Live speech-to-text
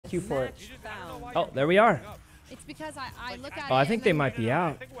queue for it. Oh, there we are. It's because I look at it. Oh, I think they might be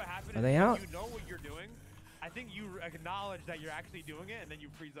out. Are they out? You know what you're doing. I think you acknowledge that you're actually doing it, and then you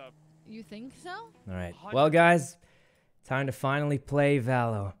freeze up. You think so? All right. Well, guys, time to finally play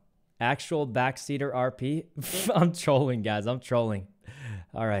Valo. Actual backseater RP. I'm trolling, guys. I'm trolling.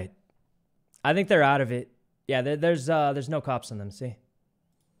 All right. I think they're out of it. Yeah, there's no cops on them. See.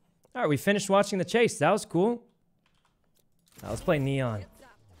 All right, we finished watching the chase. That was cool. Now let's play Neon.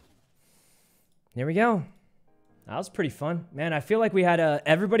 Here we go. That was pretty fun, man. I feel like we had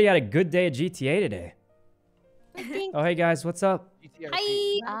everybody had a good day at GTA today. Oh, hey guys, what's up?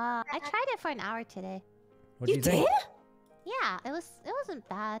 Hi. I tried it for an hour today. What do you think? Yeah, it wasn't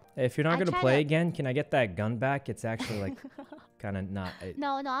bad. Hey, if you're not gonna play again, can I get that gun back? It's actually like kind of not.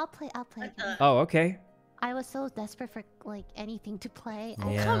 No, I'll play again. Oh, okay. I was so desperate for like anything to play.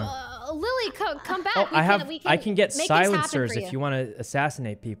 Yeah. Lily, come back. Oh, I can get silencers if you want to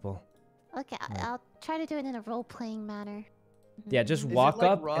assassinate people. Okay, I'll try to do it in a role-playing manner. Yeah, just walk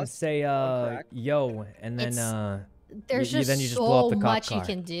up and say yo, and then there's then you just blow so up the cop much car. you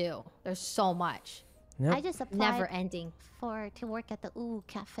can do. There's so much. Yep. I just applied Never ending to work at the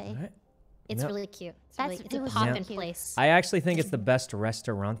Cafe. Right. It's Yep. really cute. It's It a was poppin' cute. place. I actually think it's the best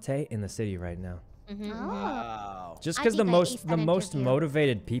restaurante in the city right now. Oh. Wow. Just I because the think I aced that most interview.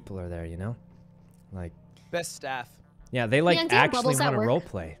 motivated people are there, you know, like Best staff. yeah, they like Leon, do you have actually bubbles at want to work? role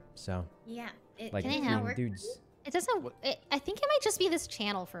play. So Yeah. like can I being have- dudes. It doesn't. I think it might just be this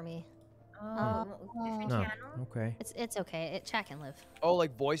channel for me. Oh, different No, channel? okay. It's okay. Chat can live. Oh,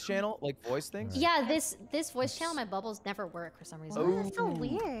 like voice channel, like voice things. Yeah, this voice channel, my bubbles never work for some reason. Oh, that's so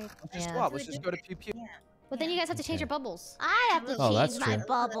weird. Let's just Yeah. swap. Let's just go to pew pew. Yeah. But then you guys have to change your bubbles. I have to Oh, that's change my true.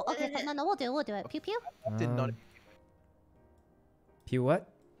 bubble. Okay, no, we'll do it. Pew pew. Did not. Pew what?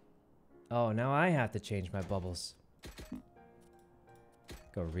 Oh, now I have to change my bubbles.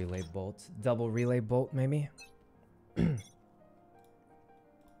 Go relay bolt, double relay bolt maybe.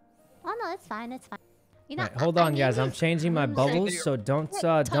 Oh no, it's fine. You know, Right, hold on, guys. I'm changing my bubbles, so don't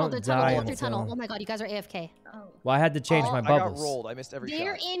die Tunnel. until. Oh my god, you guys are AFK. Well, I had to change my I got bubbles. rolled. I missed every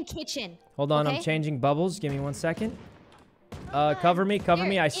They're shot. in kitchen. Hold on, okay? I'm changing bubbles. Give me 1 second. Cover me.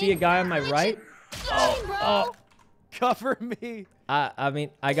 I see a guy on my right. Oh, Cover me. I mean,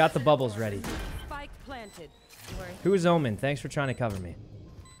 I got the bubbles ready. Spike planted. Who's Omen? Thanks for trying to cover me.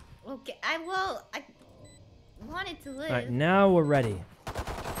 Okay, I wanted to live. All right, now we're ready.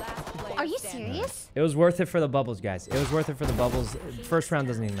 Are you serious? It was worth it for the bubbles, guys. It was worth it for the bubbles. First round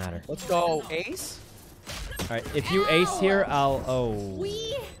doesn't even matter. Let's go, Ace. All right, if you ace here, I'll. Oh.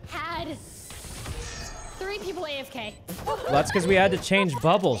 We had 3 people AFK. Well, that's because we had to change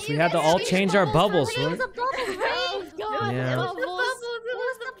bubbles. We had to all change our bubbles. It was a bubble, right? Oh god, Yeah. bubbles. It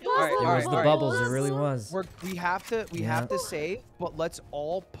was the All right, It all was right, the all right. bubbles. It really was. We have to save, but let's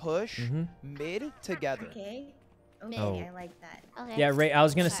all push Mhm. mid together. Okay. Oh. Okay, I like that. Okay. Yeah, Ray, I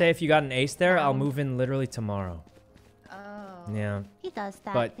was going to say if you got an ace there, I'll move in literally tomorrow. Oh. Yeah. He does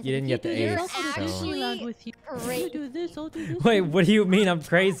that. But you didn't get the ace, so. Actually, great. do this, I'll do this. Wait, what do you mean I'm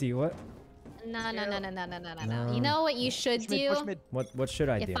crazy? What? No. No. You know what you should Push mid, do? push mid. What should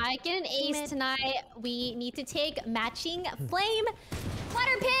I do? If I get an ace tonight, we need to take matching flame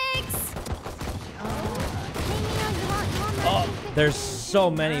flutter picks. Oh, there's so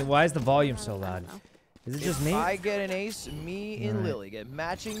many. Why is the volume so loud? Is it just If me? I get an ace, me and Alright. Lily get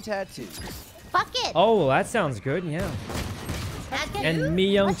matching tattoos. Fuck it. Oh, well, that sounds good, yeah. And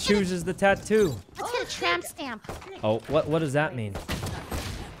me young chooses the tattoo. Let's get a tramp stamp. Oh, what does that mean?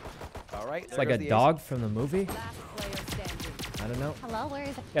 All right. It's like a dog from the movie? I don't know. Hello, where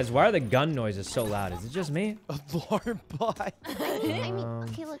is it? Guys, why are the gun noises so loud? Is it just me? Alarm bot. I mean,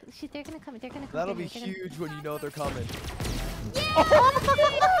 okay, look, they're gonna come. They're gonna come. That'll be they're gonna- huge when you know they're coming. You did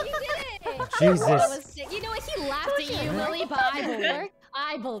it! Jesus. That was sick. You know what? He laughed at you, Lily, but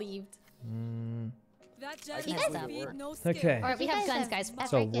I believed. Mm, You guys up. okay. Alright, we You have guys guns, guys. ever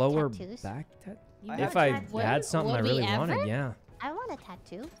So get lower tattoos? back tat? I If have I tattoos. had something I Would we really wanted, ever? yeah. I want a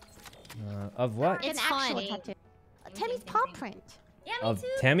tattoo. Of what? It's An actual fun. tattoo. Tammy's paw print. Yeah, me Of too.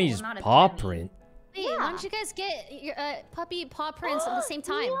 Tammy's Well, not a paw Tammy. print. Wait, why don't you guys get your puppy paw prints at the same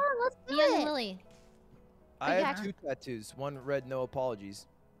time? Yeah, let's do Me and it. Lily. I Yeah. have 2 tattoos. One read no apologies.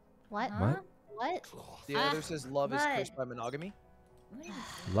 What? Huh? What? The other says love is What? cursed by monogamy. What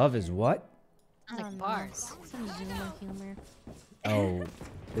is Love is what? I Like don't know. bars. Some Zoomer humor. Oh,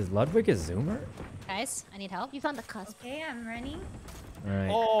 is Ludwig a zoomer? Guys, I need help. You found the cusp. Okay, I'm running. All right.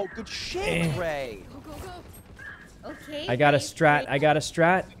 Oh, good shit, Ray. Okay. I got a wait, strat. wait. I got a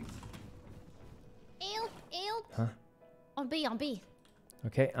strat. Ale. Huh? On B.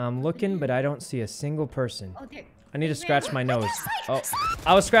 Okay, I'm looking, but I don't see a single person. Oh, there. I need to scratch my nose. Oh,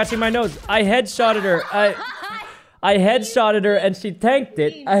 I was scratching my nose. I headshotted her. I headshotted her and she tanked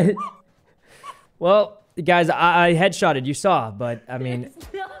it. Well, guys, I headshotted. You saw, but I mean,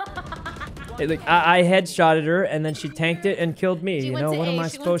 I headshotted her and then she tanked it and killed me. You know, what am I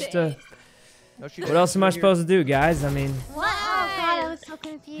supposed to? What else am I supposed to do, guys? I mean, What? Oh god, I was so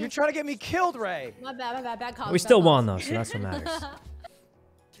confused. You're trying to get me killed, Ray. My bad call. we still won though, so that's what matters.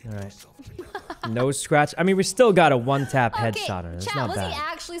 All right. Nose scratch. I mean, we still got a one-tap headshot on her. It's Chat, not was bad. he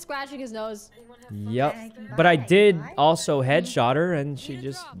actually scratching his nose? Yep. But I did also headshot her, and she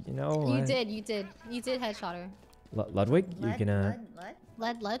just, you know. You did headshot her. Ludwig, you're gonna.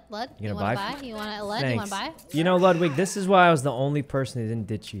 Lud. You You gonna wanna buy? buy? You wanna Lud? You Thanks. wanna buy? You know, Ludwig, this is why I was the only person who didn't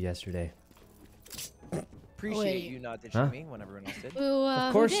ditch you yesterday. Appreciate Wait. you not ditching me when everyone else did.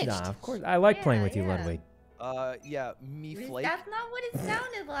 Of course not. Of course, I like playing with you, Ludwig. Yeah, me flake. That's not what it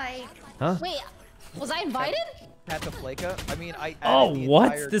sounded like. Huh? Wait, was I invited? Pat the flaka. I mean, I. Oh, added the what?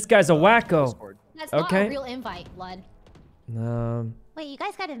 entire, This guy's a wacko. Discord. That's not Okay. a real invite, Lud. Wait, you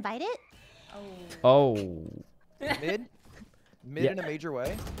guys got invited? Oh. Mid Yeah. in a major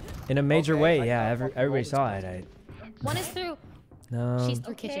way. In a major Okay, way, I yeah. thought Everybody Roll saw was it. One is through. She's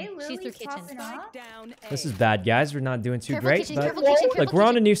through kitchen. She's through Lily's kitchen. popping off. This is bad, guys. We're not doing too Careful great, kitchen, but careful kitchen, look, careful we're on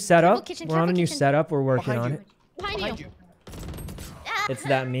a kitchen. new setup. kitchen, We're on a careful new kitchen. setup. We're working Behind on you. it. Behind you. It's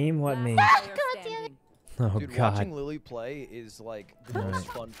that meme. What meme? God damn it. Oh Dude, God. watching Lily play is like the most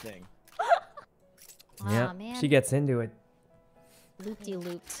fun thing. Yeah. Aw, man. She gets into it.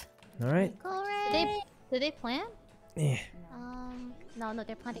 Loop-de-looped. All right. Go Did they plan? Yeah. No,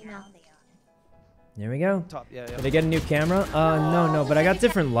 they're planting now. There we go. Top, yeah. Did I get a new camera? No, but I got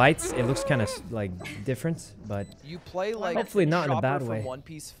different lights. It looks kind of like different, but You play like hopefully not in a Chopper bad from way. One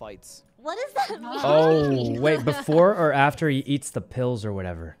Piece fights What does that mean? oh wait, before or after he eats the pills or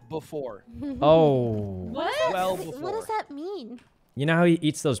whatever? before. Oh, Well What before. does that mean? you know how he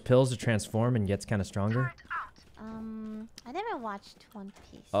eats those pills to transform and gets kind of stronger? I never watched One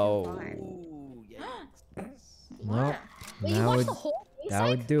Piece. Oh, Ooh, yeah. well, Wait, you that watched would the whole thing, that Syke?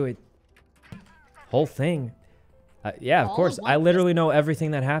 would do it. Whole thing. Yeah, of All course. of I One literally know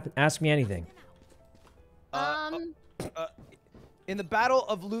everything that happened. Ask me anything. In the battle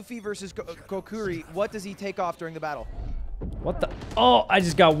of Luffy versus Gokuri, what does he take off during the battle? What the? Oh, I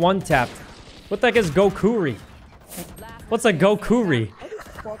just got one tapped. What the heck is Gokuri? What's a Gokuri?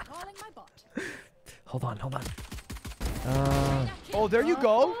 Hold on. Oh, there you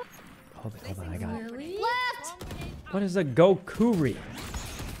go. Hold on, I got it. Left! What is a Gokuri?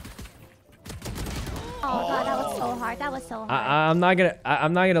 Oh god, that was so hard. That was so hard. I'm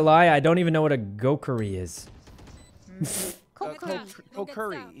not gonna lie. I don't even know what a Gokuri is.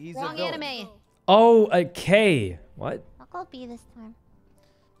 Gokuri. He's Wrong a villain. anime. Oh, a K. What? I'll go B this time.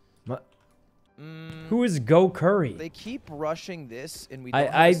 What? Who is Gokuri? They keep rushing this, and we. Don't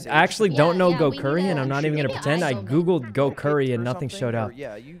have I a sage actually to- don't know yeah, we Gokuri, need and a- I'm not even gonna maybe pretend. I ISO, googled Gokuri and or nothing something, showed or- up.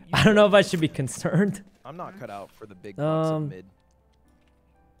 Yeah, you I don't know if I should be concerned. I'm not cut out for the big bucks of mid.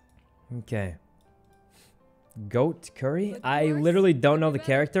 Okay. Goat Curry? I literally don't know the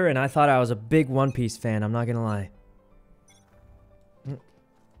character, and I thought I was a big One Piece fan. I'm not gonna lie.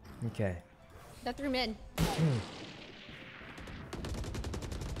 Okay. That threw mid.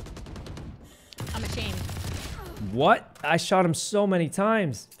 I'm ashamed. What? I shot him so many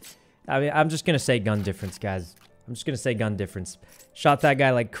times. I mean, I'm just gonna say gun difference, guys. I'm just gonna say gun difference. Shot that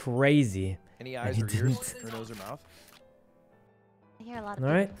guy like crazy. Any and eyes he or ears, didn't. or nose or mouth? I hear a lot of All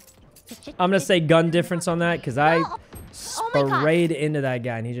right. people. I'm gonna say gun difference on that because I No. Oh my God. sprayed into that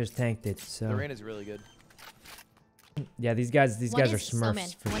guy and he just tanked it. The So rain is really good. yeah, these guys One are is snowman.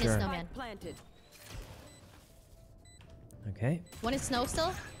 Smurfs for One sure. is snowman. Okay. One is snow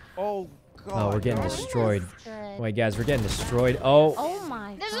still. Oh god. Oh, we're getting no. destroyed. Good. Wait, guys, we're getting destroyed. Oh, Oh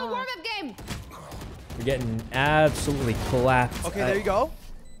my There's a god. warm-up game. we're getting absolutely collapsed. Okay, there you go.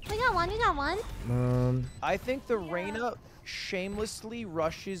 We got one. We got one. I think the Reyna shamelessly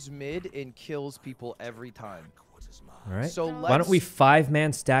rushes mid and kills people every time. All right. So Why don't we let's-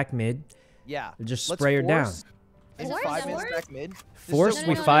 5-man stack mid? Yeah. Just let's spray her down. force- Is it Force? 5-man Force? stack mid? Force, No,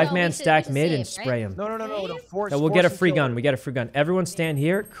 we no, no, 5-man we should- stack we should mid and save, spray right? him. No. Force. No, we'll force get a and free kill gun. her. We get a free gun. Everyone stand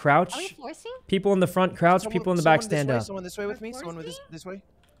here. Crouch. Are we forcing? People in the front crouch. People in the back someone this stand way, up. Someone this way with me. Someone with this way.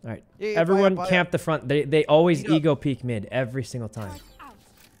 All right. Yeah, Everyone buy up. camp the front. They always Beat up. ego peek mid every single time.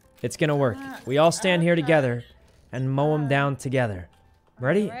 It's gonna work. We all stand here together and mow them down together.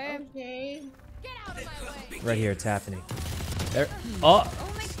 Ready? Okay. Right here, it's happening. There. Oh,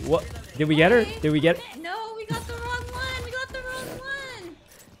 what? Did we get her? Did we get? No, we got the wrong one. We got the wrong one.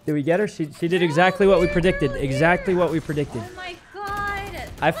 Did we get her? She did exactly what we predicted. Exactly what we predicted. Oh my god.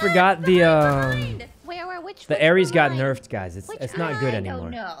 I forgot the Where? Which The Ares got nerfed, guys. It's not good anymore.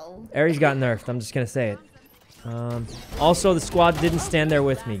 No. Ares got nerfed. I'm just gonna say it. Also, the squad didn't stand there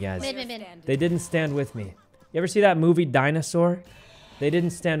with me, guys. Mid. They didn't stand with me. You ever see that movie Dinosaur? They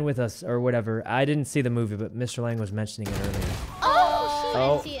didn't stand with us or whatever. I didn't see the movie, but Mr. Lang was mentioning it earlier. Oh,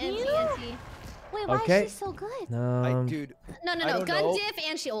 Oh. NT. Wait, why Okay. is she so good? Dude, No. I don't Gun know. diff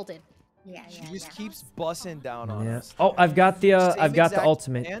and she ulted. Yeah. she just keeps busting down on Yeah. us. Oh, I've got the Same exact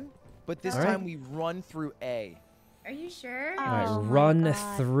ultimate. plan, but this All right. time we run through A. Are you sure? All right, Oh my run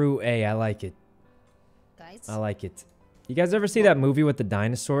God. through A. I like it. Guys. I like it. You guys ever see that movie with the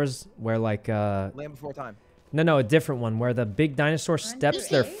dinosaurs where like Land Before Time. no, a different one where the big dinosaur steps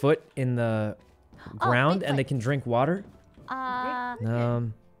their through A? foot in the ground and they Bigfoot. can drink water? Do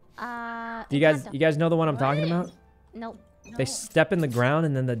you guys know the one I'm talking about? Nope. They step in the ground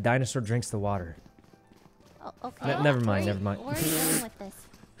and then the dinosaur drinks the water. Oh, okay. Never mind, never mind. Where are you going with this?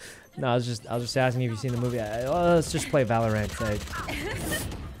 No, I was just asking if you've seen the movie. Let's just play Valorant.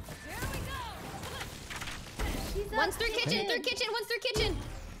 One's through kitchen, one's through kitchen.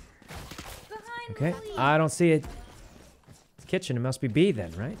 Behind Okay, Lily. I don't see it. It's kitchen. It must be B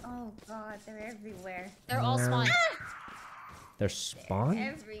then, right? Oh god, they're everywhere. They're all spawned. They're spawned?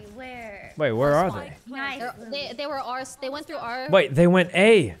 Everywhere. Wait, where are they? Nice. They were ours. They went through our Wait, they went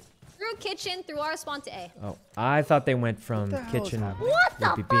A. through kitchen, through our spawn to A. Oh, I thought they went from the hell is kitchen. happening? What the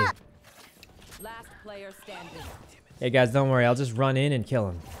to B. fuck? Last player standing. Hey guys, don't worry. I'll just run in and kill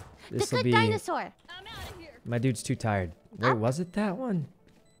him. The This will good be. dinosaur. My dude's too tired. Wait, was it that one?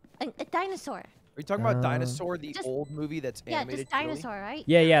 A dinosaur. Are you talking about Dinosaur, the just- old movie that's Yeah, animated? just dinosaur, right?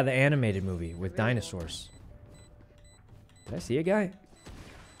 Yeah, the animated movie with dinosaurs. Did I see a guy?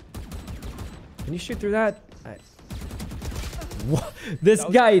 Can you shoot through that? What? This That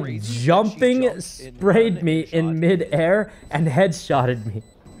was guy crazy that she jumping jumped in sprayed one me and in shot. mid-air and headshotted me.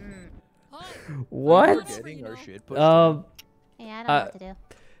 What? Getting our shit pushed Yeah, I don't know what to do.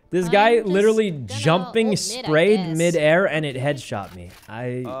 This guy I'm just literally gonna jumping ult mid, I sprayed guess. mid-air and it headshot me.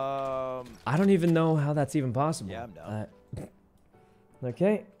 in. I don't even know how that's even possible. Yeah, I'm down.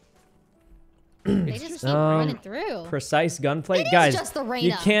 Okay. They just keep Um, running through. Precise gunplay. It is Guys, just the you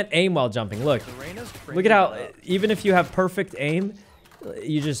Reyna. can't aim while jumping. Look. The Reyna's Look at how, crazy, even if you have perfect aim,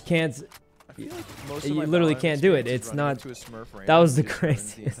 you just can't. I feel like most of you my literally Valorant can't do it. experience is It's running not- into a Smurf Reyna that was the who just ruins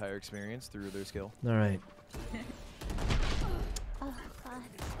craziest. The entire experience through their skill. All right. Oh, God.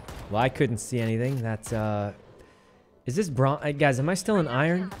 Well, I couldn't see anything. That's, is this bronze? Guys, am I still an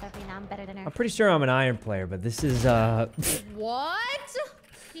iron? I'm better than her. I'm pretty sure I'm an iron player, but this is, What?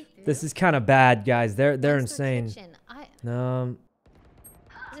 this is kind of bad, guys. They're One's through insane. kitchen.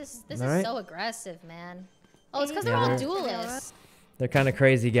 This is Alright. so aggressive, man. Oh, it's because Yeah, they're all they're- duelists. They're kind of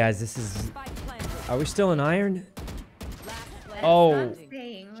crazy, guys. This is, Spike planted. are we still an iron? Last player Oh. standing.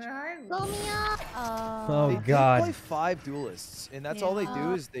 Saying, where are we? Blow me up. Oh, They play God. 5 duelists, and that's all they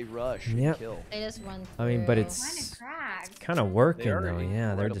do is they rush Yep. and kill. They just run. I mean, but through. it's Cracked. kind of working, They are though. Yeah,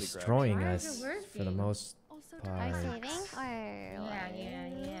 they're incredibly destroying Why is us it for the working? most Are you part. saving? Or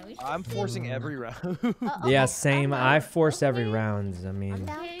Yeah. We should I'm forcing every round. Yeah, okay. same. Okay. I force every Okay. round. I I'm mean,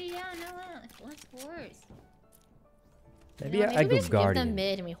 down. Okay, yeah, no, let's force. maybe You know, I maybe we go just give them guardian.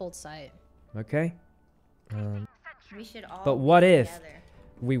 mid and we hold sight. Okay. We should all. But what work if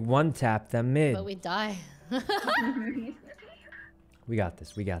we one tap them mid? But we die. together. We got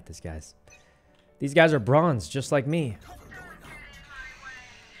this. We got this, guys. These guys are bronze, just like me.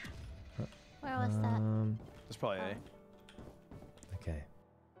 Where was that? That's probably A. Okay.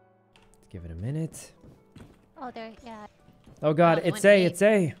 Let's give it a minute. Oh, there. Yeah. Oh God, they it's went A. A. It's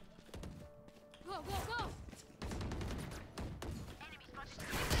A.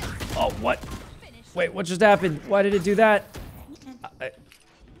 Oh, what? Wait, what just happened? Why did it do that?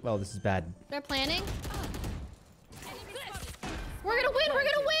 Well, this is bad. They're planning. We're gonna win. We're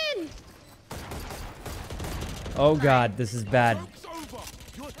gonna win. Oh God, this is bad.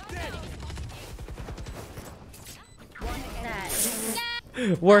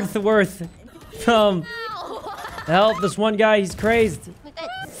 Worth. Help! This one guy, he's crazed.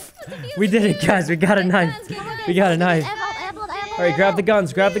 We did it, guys. We got a knife. We got a knife. All right, grab the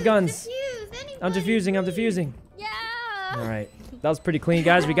guns. Grab the guns. I'm defusing. Yeah. All right, that was pretty clean,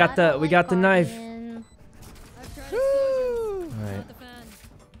 guys. We got the knife. All right,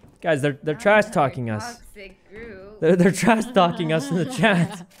 guys. They're trash talking us. Toxic group. They're trash talking us in the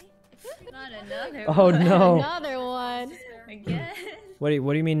chat. Not another Oh one. no. Another one. Again. What do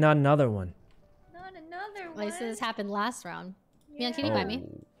you mean not another one? Not another one. Wait, so this happened last round. Yeah, can you buy me?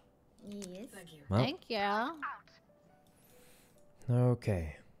 Yes. Well, Thank you.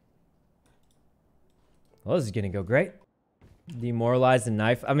 okay. Well, this is gonna go great. Demoralize the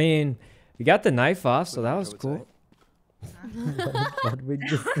knife. I mean, We got the knife off, so that I was would cool. What did we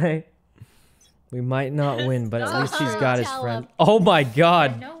just say? We might not win, but at least he's got his Tell friend. him. Oh my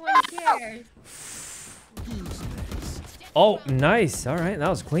god. No one cares. Oh, nice. All right, that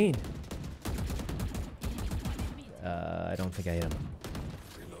was clean. I don't think I hit him.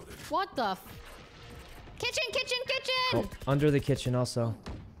 What the? Kitchen, kitchen, kitchen! Oh, under the kitchen also.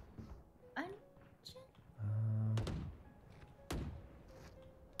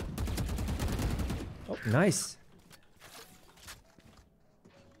 Oh, nice.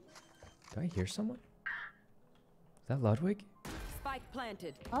 Do I hear someone? Is that Ludwig? Spike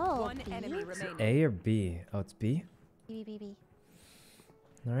planted. Oh, One enemy please. remaining. A or B? Oh, it's B. B.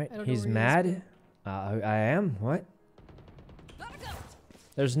 All right, I don't know he's where he is, mad. I am. What?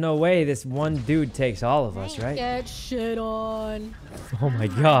 There's no way this one dude takes all of us, right? Get shit on. Oh my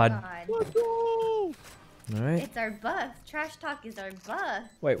god. God. All right. It's our buff. Trash talk is our buff.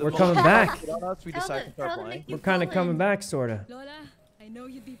 Wait, we're coming back. On us, we decide to start playing. We're kind of coming back, sorta. Lola, I know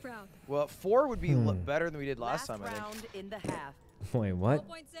you'd be proud. Well, 4 would be better than we did last time, I think. Round in the half. Wait, what?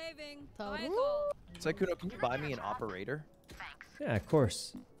 Point saving. Total. Sykkuno, can you buy me an operator? Yeah, of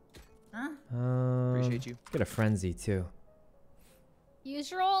course. Huh? Appreciate you. Get a frenzy too.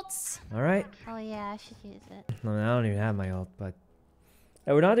 Use your ults. All right. Oh yeah, I should use it. I mean, I don't even have my ult, but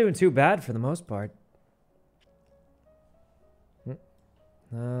hey, we're not doing too bad for the most part.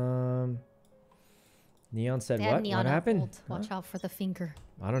 Neon said They had what? Neon What on happened? ult. Watch out for the finger.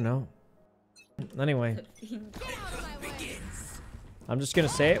 I don't know. Anyway, I'm just gonna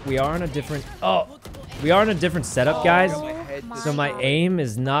say it. We are on a different. Oh, we are on a different setup, guys. So my aim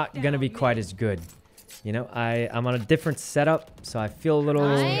is not gonna be quite as good. You know, I'm on a different setup, so I feel a little.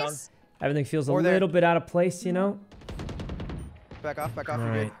 Nice. Everything feels a Over there. little bit out of place, you know. Back off, you're good.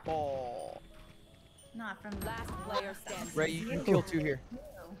 Alright. Oh. Not from Last player standing. Ray, you can kill 2 here.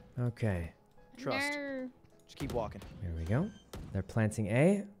 Okay, Trust. No. Just keep walking. here we go. They're planting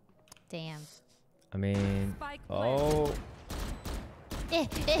A. Damn. I mean, Spike oh, Eh,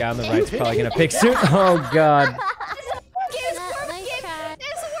 guy on the right's probably gonna pick soon. Oh god. Nice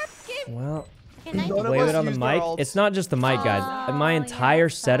try. Well, Okay, nice. None of blame us it on the used our mic. ults. It's not just the mic, guys. Oh, My yeah, entire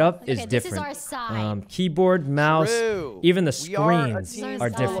that's setup tough. is Okay, this is different. our side. Keyboard, mouse, True. even the We are a screens team are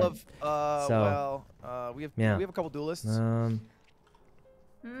full different. Of, So, we have yeah. a couple duelists. Hmm?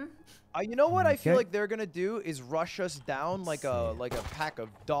 You know what I feel okay. like they're gonna do is rush us down like a pack of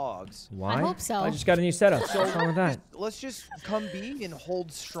dogs. Why? hope so. I just got a new setup. What's wrong with that? Let's just come B and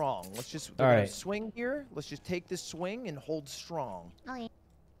hold strong. Let's just All right. swing here. Let's just take this swing and hold strong. Oh, yeah.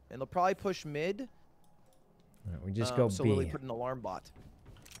 And they'll probably push mid. All right, we just go so B. Lily put an alarm bot.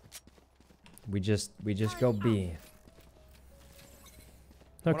 We just go B.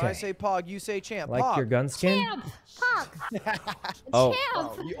 When I Okay. say Pog, you say Champ. Like Pog. your gun skin? Champ. Oh.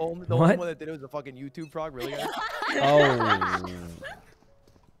 Wow, the only What? one that did it was a fucking YouTube frog. Really? Guys? Oh.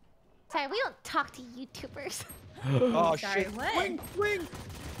 Sorry, we don't talk to YouTubers. Oh Sorry, shit! what? Swing, swing.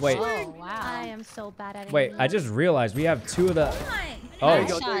 Wait. Oh I wow. am so bad at it. Wait, I just realized we have 2 of the. Come on. Oh. There you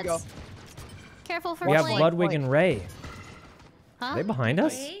go. There you go. Shots. Careful for We have flank. Ludwig and Ray. Huh? Are they behind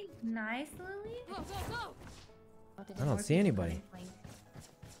us? Okay, nice, Lily. I don't see anybody.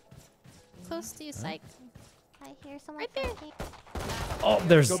 Close to you, Psych. I hear someone Right there. talking. Oh,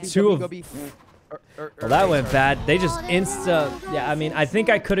 there's Go B, 2 go B, of go them. B. Well, that went sorry. bad. They just Oh, they insta. Yeah, I mean, I think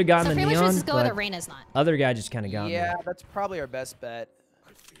I could have gotten So the pretty much neon, let's just go where the but Reyna's not. other guy just kind of got Yeah, me. that's probably our best bet.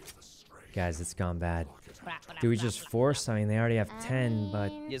 Guys, it's gone bad. Do we just force? I mean, they already have 10,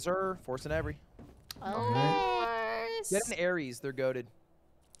 but Yes, sir. Force and every. Oh. Get an Aries. They're goaded.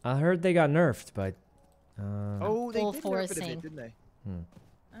 I heard they got nerfed, but Oh, they Full did nerf it a forcing. bit, didn't they?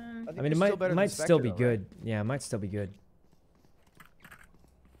 I think mean, they're it better than might still Spectre, be though, right? good. Yeah, it might still be good.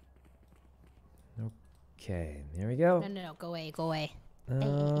 Okay, there we go. No. Go away. Go away.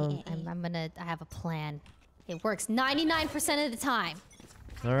 Um, I have a plan. It works 99% of the time.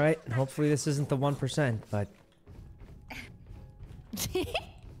 all right. Hopefully this isn't the 1%, but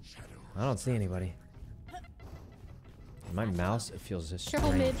I don't see anybody. My mouse, it feels just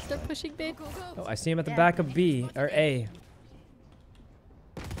Careful mid. strange. They're pushing mid. Oh, I see him at the back of B or A.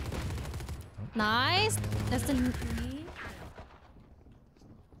 Nice. That's the.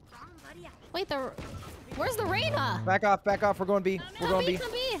 Wait, where's the Reyna? Back off, back off. We're going B. We're going B.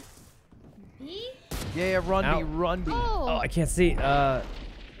 Come B. B? Yeah, run Ow. B, run B. Oh, Oh. I can't see. Goodbye.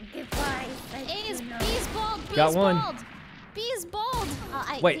 B's bald. B's Got one. bald. B's bald.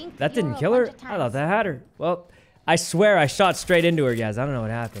 Wait, that didn't kill her? I thought that had her. Well, I swear I shot straight into her, guys. I don't know what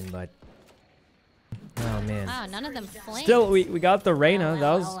happened, but oh man. Wow, none of them flamed. Still, we got the Reyna.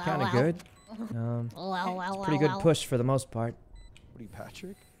 That was Well, kind of well. good. Pretty good push for the most part. What are you,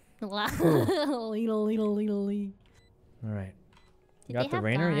 Patrick? All right. You Did got they the have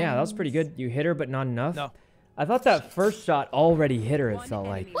Rainer? Yeah, that was pretty guns? good. You hit her, but not enough. No. I thought that first shot already hit her, it felt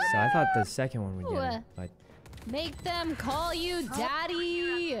like. So I thought the second one would get her. But Make them call you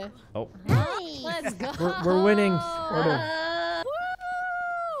daddy. oh, Nice. Let's go. we're winning. Sort of.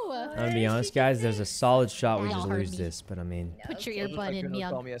 Woo! I'm gonna be honest, guys. There's a solid shot we Y'all just heard lose me. this, but I mean, Put your earbud in, Sykkuno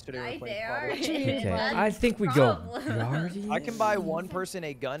told Mion. me yesterday we were I playing dare. Fuslie. okay. I think we go Problem. Guardian. I can buy one person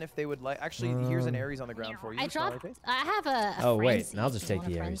a gun if they would like. Actually, here's an Ares on the ground for you. I It's not dropped. okay. I have a Oh, wait, frenzy. I'll just You take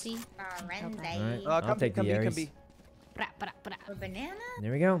want the a Ares. frenzy? Renze. I'll Come take be, the come be, Ares. come be. Bra, bra, bra. A banana?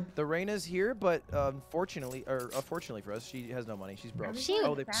 There we go. The Reyna's here, but unfortunately for us, she has no money. She's broke. She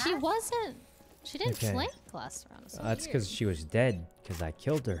Oh, they, she wasn't. She didn't Okay. flank last round. So That's because she was dead. Because I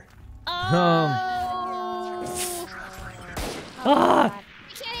killed her. Oh. Ah!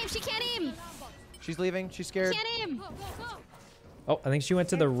 She can't aim. She can't aim. she's leaving. She's She scared. can't aim. Oh, I think she went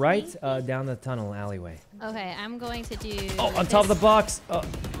to the right, down the tunnel alleyway. Okay, I'm going to do. Oh, on top of the box. Oh,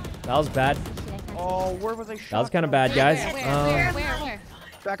 that was bad. Oh, where was I shot? That was kind of bad, Where, guys. where?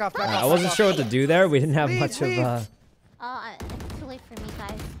 Back off, back I off. wasn't back sure off. what to do there. We didn't have Leave, much leave. of. It's too late for me,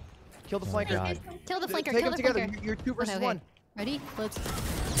 guys. Kill the Oh, flanker. God. Kill the flanker. Take Kill them the together. flanker. You're two versus Okay, one. Ready? Let's.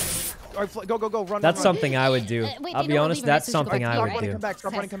 All right, go, go, go. Run, That's run, run. something I would do. Wait, I'll they be know we're honest. leaving, right? That's So you should go something back I to would B, Come do. back.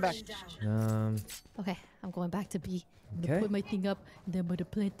 Stop running. Come back. Okay, I'm going back to B. I'm gonna Okay. put my thing up, and then I'm gonna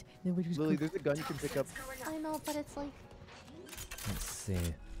plant. Then we're just. Lily, there's a gun you can pick up. I know, but it's like Let's see.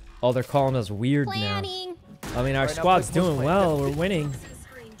 Oh, they're calling us weird now. Planning. I mean, our Right, now squad's play post doing play. well. We're winning.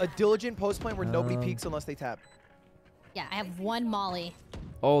 A diligent post plant where nobody Um, peeks unless they tap. Yeah, I have one Molly.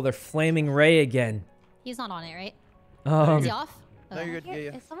 Oh, they're flaming Ray again. He's not on it, right? Um, Is he off? No, Okay. you're good. Yeah,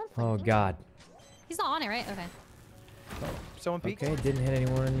 yeah. is someone oh flanking? God. He's not on it, right? Okay. Someone peek. Okay, didn't hit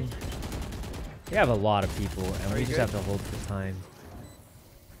anyone. We have a lot of people, and Are we you just good? have to hold for time.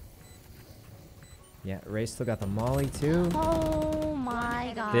 Yeah, Ray still got the molly too. Oh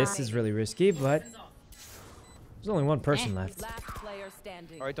my god. This is really risky, but there's only one person left. Last player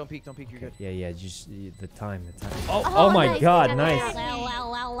standing. All right, don't peek. Don't peek. You're good. Yeah, yeah, just the time. Oh, Oh, oh my nice, God, yeah, nice.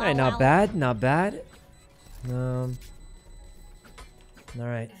 yeah, Hey, not bad, not bad. All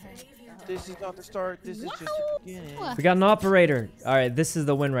right, This is not the start. This is just the beginning. we got an operator. All right, this is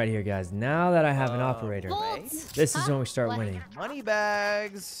the win right here, guys. Now that I have an operator, Volt. this is when we start What? winning. Money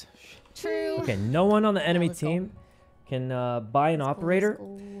bags. True. Okay, no one on the enemy let's go. team can buy an operator.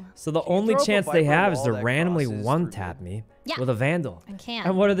 So the Can you only throw up a chance they Viper have is wall to that randomly crosses one-tap through? me Yeah. with a Vandal. I can't.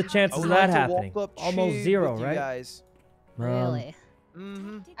 And what are the chances I of would that like to happening? walk up Almost shade zero, with you right? guys. Really?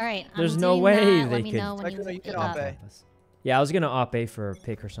 Mm-hmm. All right. There's I'm no doing way that. they Let me could- know when Sykkuno, you can uh, op A. Yeah, I was gonna op A for a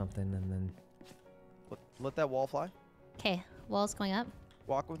pick or something, and then Let that wall fly. Okay. Wall's going up.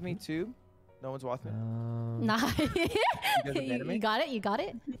 Walk with me too. No one's watching. Nice. guys have enemy? You got it. You got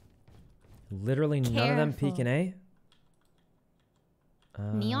it. literally none of them Careful. peeking A.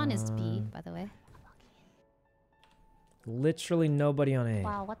 Neon is B, by the way. Literally nobody on A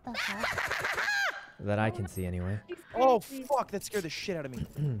Wow, what the heck? that I can see anyway. Oh fuck! That scared the shit out of me.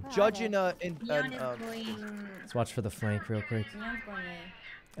 Judge in Neon is going. Let's watch for the flank real quick. Neon's going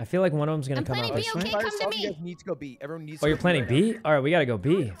A. I feel like one of them's gonna I'm come out planning this B, way. okay? by Come to yourself, me. You guys need to go B. Everyone needs Oh, to you're go planning right now. B? All right, we gotta go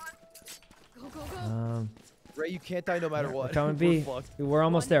B. Go, go, go. Ray, you can't die no matter We're what. coming We're B. fucked. We're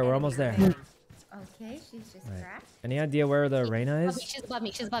almost there. We're almost there. Okay, she's just Right. cracked. Any idea where the Reyna Above me, is? she's above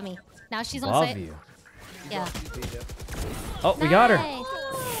me. She's above me. Now she's on Above site. you. Yeah. Oh, we got her. Nice.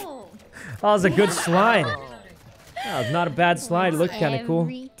 Oh! That was a good slide. That was not a bad slide. It looked kind of cool.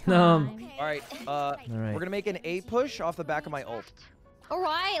 Every Um, time. All right. right. We're gonna make an A push off the back of my ult. All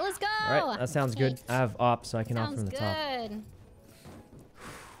right, let's go. All right, that sounds good. I have op, so I can op Sounds from the top. good.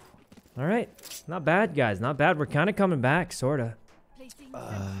 All right, not bad, guys. Not bad. We're kind of coming back, sorta.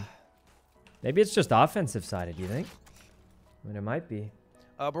 Maybe it's just offensive sided. Do you think? I mean, it might be.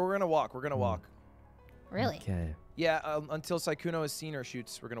 But we're gonna walk. We're gonna walk. Really? Okay. Yeah. Until Sykkuno is seen or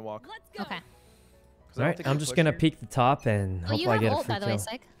shoots, we're gonna walk. Okay. 'Cause I All don't right, think I'm we just push gonna here. peek the top and Oh, hope you I have get a ult, free by the way, kill.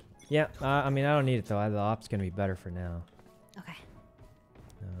 Syk. Yeah, I mean, I don't need it though. The op's gonna be better for now. Okay.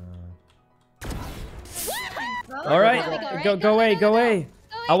 All right, There we go, right? go away, go away.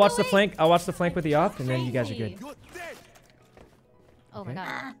 I'll watch the away. flank. I'll watch the flank with the op, and then you guys are good. Oh my Okay.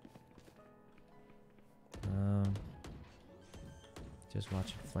 god. Just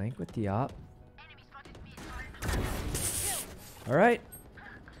watch the flank with the op. All right.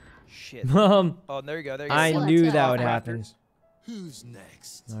 Shit. Oh, There you go. There you go. I Let's knew go. that would happen. Who's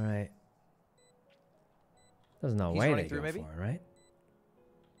next? All right. There's no He's way running they through, go maybe? for it, right?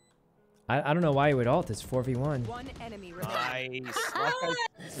 I don't know why he would ult. It's 4v1. One enemy remaining. Nice. Last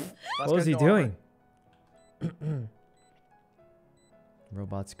What was he doing?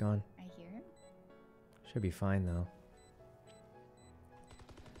 Robot's gone. I hear him. Should be fine though.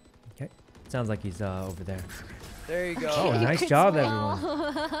 Okay. Sounds like he's over there. There you go. Oh, nice Good job, smell.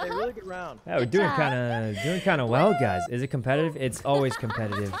 everyone. Hey, really good round. Yeah, we're doing kind of well, guys. Is it competitive? It's always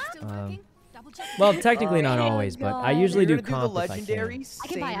competitive. Well, technically not always, but I usually do You're gonna comp the if I can. legendary I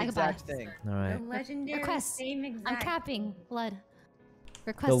can buy, same I can buy. exact thing. All right. The legendary Request. same exact. I'm capping blood.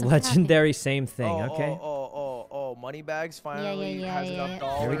 Request. The I'm legendary same thing. Oh, Okay. Oh, money bags finally yeah, has yeah. enough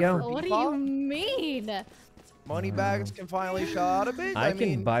dollars. Here we go. for What do Depop. you mean? Money bags can finally shot a bit. I can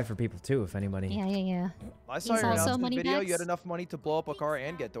mean, buy for people too if anybody. Yeah. I saw He's your also announcement money video. You had bags? enough money to blow up a car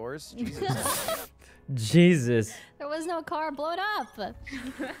and get doors. Jesus. Jesus. There was no car blowed up.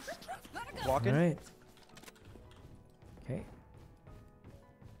 Walking. All right. Okay.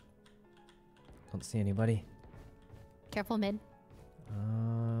 Don't see anybody. Careful mid.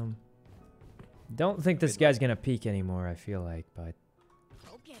 Don't think this guy's gonna peek anymore. I feel like, but.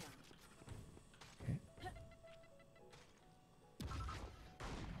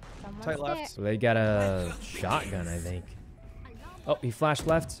 Someone's Tight left. there. So they got a shotgun, I think. Oh, he flashed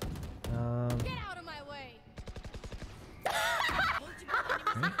left. Get out of my way.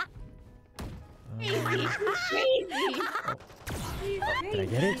 Okay. Did I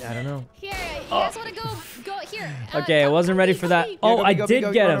get it? I don't know. Here, you guys want to go here? Okay, I wasn't ready for that. Oh, go, I go, did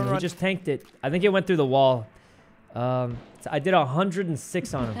go, get run, him. He run. just tanked it. I think it went through the wall. So I did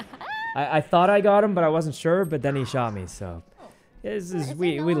 106 on him. I thought I got him, but I wasn't sure. But then he shot me. So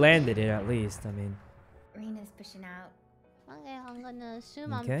we landed it at least. I mean. Rena's pushing out. Okay, I'm gonna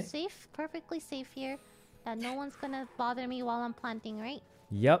assume Okay. I'm safe, perfectly safe here. That no one's gonna bother me while I'm planting, right?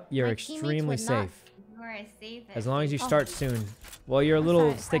 Yep, you're My teammates extremely would not- safe. You are safe. As long as you start soon. Well, you're a little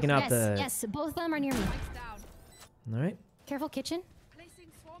sorry. sticking out Yes, the. yes, both of them are near me. All right. Careful, kitchen.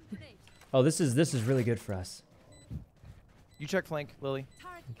 Oh, this is really good for us. You check flank, Lily.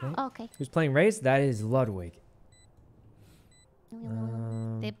 Okay. Okay. Who's playing race? That is Ludwig.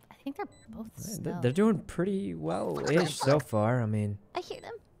 I think they're both still. They're doing pretty well-ish so far. I mean, I hear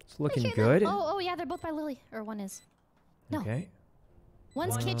them. it's looking hear them. good. Oh yeah, they're both by Lily. Or one is. No. Okay.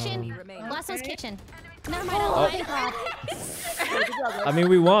 One's kitchen. remaining. Last one's kitchen. Never mind. Oh. I lied. I mean,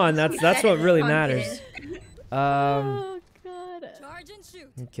 we won. That's what really matters. Oh god. Charge and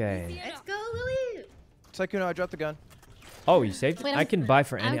shoot. Okay. Let's go, Lily. Sykkuno, I dropped the gun. Oh, you saved it? Wait, I can buy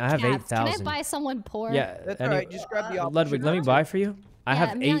for any. I have capped. Can I 8,000. buy someone poor? Yeah. That's any- alright. Just grab the option. Ludwig, let me buy for you. I Yeah,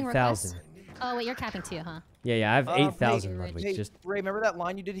 have me on 8,000. Oh wait, you're capping too, huh? Yeah, I have Hey, 8,000, Ludwig. Hey, Just Ray, remember that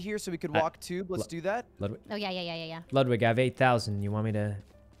line you did here so we could walk tube? Let's do that. Ludwig. Oh yeah. Ludwig, I have 8,000. You want me to?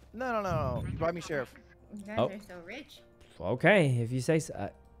 No. Buy me sheriff. You guys Oh. are so rich. Okay, if you say so.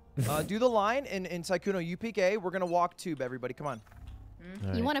 Do the line, and Sykkuno, you peek A. We're gonna walk tube, everybody. Come on. All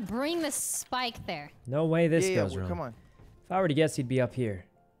You right. want to bring the spike there? No way this yeah, goes wrong. come on. If I were to guess, he'd be up here.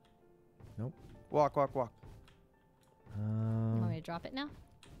 Nope. Walk. You want me to drop it now?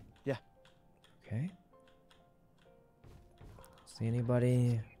 Okay. See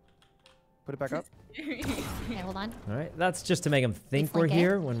anybody? Put it back up. Okay, hold on. All right. That's just to make them think we're flank A?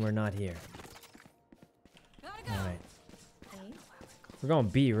 here when we're not here. All right. We're going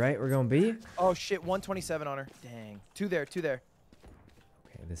B, right? We're going B? Oh shit, 127 on her. Dang. Two there. Okay,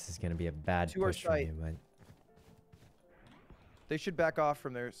 this is going to be a bad To our push for site. you, but... They should back off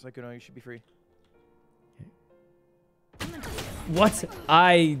from there. Sykkuno, you should be free. What?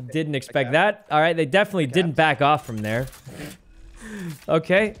 I didn't expect that. All right, they definitely didn't back off from there.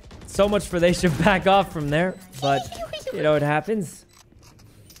 Okay, so much for they should back off from there, but you know it happens.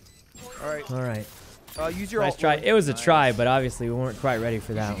 All All right, use your nice ult, try. Lily. It was a Nice. try, but obviously we weren't quite ready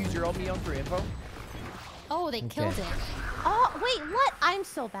for You that should one. use your ult, Mion, for info. Oh, they killed it. Oh wait, what? I'm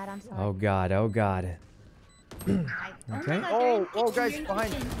so bad. I'm sorry. Oh god, oh god. Okay. Oh, guys,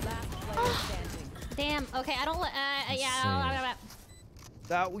 behind. Damn. Okay, I don't let. Let's Yeah.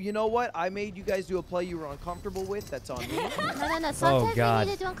 That, you know what? I made you guys do a play you were uncomfortable with. That's on me. No. Sometimes God.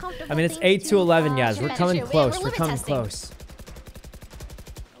 we need to do uncomfortable I mean, it's things 8 to 11, to, guys. We're yeah, coming sure. close. We're We're limit coming testing. close.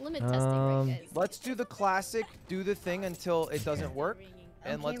 Limit testing, right, guys? Let's do the classic, do the thing until it doesn't work,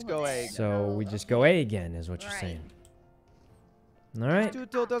 and let's go A. So we just go A again, is what you're saying. All right. Do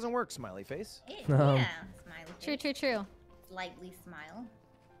it till it doesn't work, smiley face. Yeah, Um, smiley True, face. true, true. Slightly smile.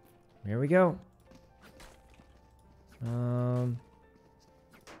 Here we go.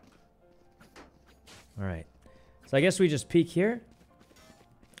 All right. So I guess we just peek here.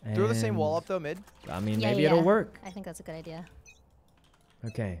 Throw the same wall and- up though, mid. I mean, Yeah, maybe yeah. it'll work. I think that's a good idea.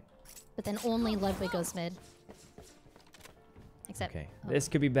 Okay. But then only Ludwig goes mid. Except. Okay. This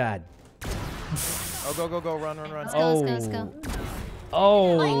could be bad. Oh, go, run. Let's go, let's go, let's go.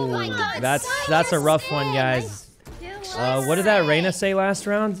 Oh, Oh my God, that's Sykkuno a rough one, spin. guys. Kill What did that Reyna say last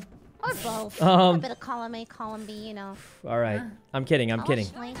round? Or both. A bit of column A, column B, you know. All right. I'm kidding. I'm kidding.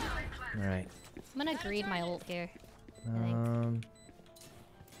 Flank. All right. I'm gonna greed my ult here.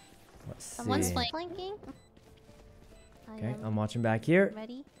 Let's see. Someone's Flanking. Okay, I'm watching back here.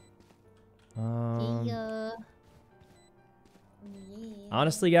 Ready?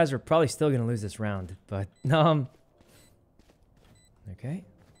 Honestly, guys, we're probably still gonna lose this round, but okay.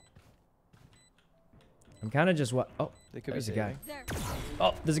 I'm kind of just oh, there's a guy.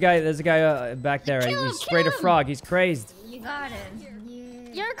 Oh, there's a guy back there. He sprayed a frog. He's crazed. You got him.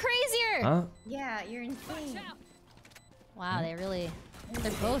 Yeah. You're crazier. Huh? Yeah, you're insane. Wow, they're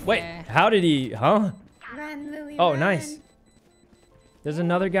both Wait, there. how did he? Huh? Run, Lily, Oh, run. nice. There's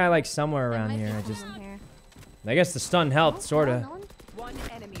another guy like somewhere around here. I guess the stun helped, sorta. One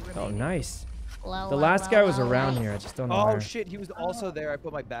enemy Oh, remaining. nice. Low, The low, last low, guy was low, around low. here. I just don't know Oh where. shit, he was also there. I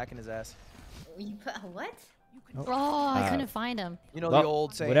put my back in his ass. You put what? Oh, I couldn't find him. You know Well, the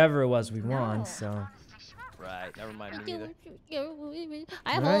old saying. whatever it was, we won. So Right, never mind me neither.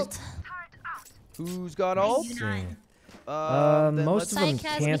 I have Alright. ult. Who's got ult? let's see. Then Most of them Syke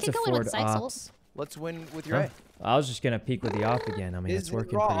has- we can't could go in with afford Syke's ult. ops. let's win with your Huh? I was just gonna peek with the op again. I mean, His it's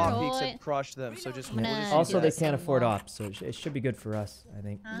working raw pretty op well. peaks Right. have crushed them, so just, I'm we'll gonna just Also, do they that. can't afford wall. ops, so it should be good for us, I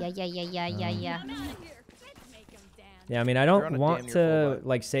think. Yeah. Yeah, I mean, I You're on don't a want damn near to full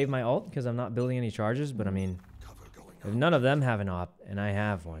like save my ult because I'm not building any charges, but I mean, if none of them have an op and I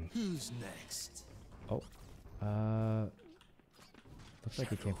have one. Who's next? Oh, looks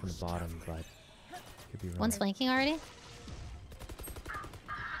like it came from the bottom, but could be wrong. One's flanking already.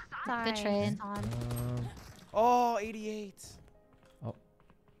 Sorry. Good trade. Oh, 88.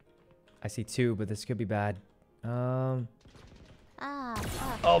 I see two, but this could be bad. Fuck.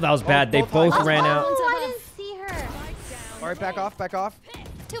 Oh, that was bad. They both both high. ran out. Oh, I didn't see her. All right, back off, back off.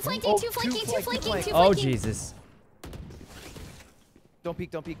 Two flanking, two flanking, two flanking, two flanking. Oh, Jesus. Don't peek,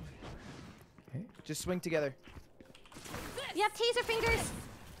 don't peek. Okay. Just swing together. You have taser fingers.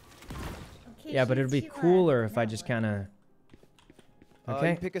 Okay, Yeah, but it'd be shoot you cooler up. if I just kind of. You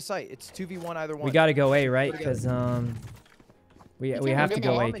Okay. pick a site. It's 2v1 either one. We gotta go A, right? Go together. Because we can have to win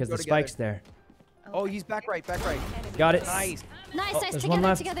go it. A because Go the together. spike's there. Oh, he's back right, back right. Got it. Nice. Nice, Oh, nice. there's one Together,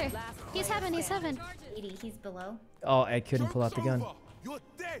 left. together. He's heaven, he's heaven. 80, he's below. Oh, I couldn't pull out the gun. You're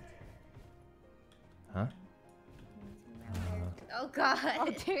dead. Huh? Oh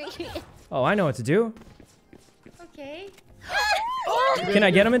god. Oh, I know what to do. Okay. Can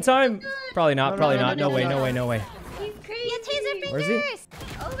I get him in time? Probably not. No, Probably no, not. no, No way. no, No way. No way. He's crazy. You have taser fingers. Where's he?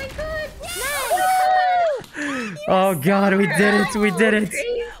 Oh my god. Oh God, we did it. We did it.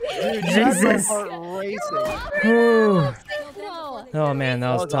 Jesus. Heart racing. Whew. Whoa. Oh man,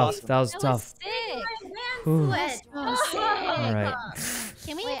 that was That was tough. awesome. That was That was tough. sick. Whew. Sweat. All right.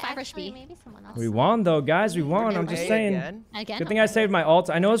 Can we Wait, five rush actually, B? maybe someone else. We won though, guys. We won. I'm just A saying. again. Again? Good thing I saved my ult.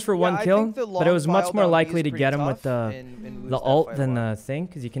 I know it's for one I kill, think the but it was long much file more down B likely is to pretty get him with tough the and lose the that ult fight a than lot. the thing,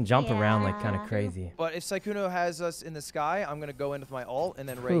 because you can jump around like kind of Yeah. crazy. But if Sykkuno has us in the sky, I'm gonna go in with my ult, and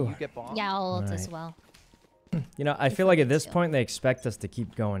then Ray, Whew. you get bomb. Yeah, I'll ult as Alright. well. You know, I feel like at this point they expect us to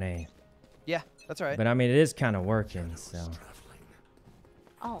keep going A, Yeah, that's all right. but I mean it is kind of working. So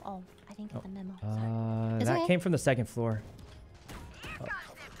Oh, I didn't get the memo. It's that okay. came from the second floor. Oh,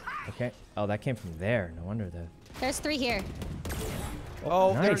 okay. Oh, that came from there. No wonder the. There's three here.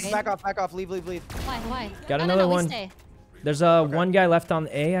 Oh, nice. back off, back off. Leave. Why? Why? Got No, another no, we one. stay. There's one guy left on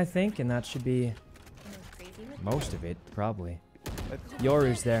A, I think, and that should be most of it, probably.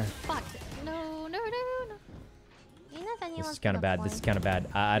 Yoru's there. Fuck. No. You know if This anyone's is kind of gonna bad. This is flank. kind of bad.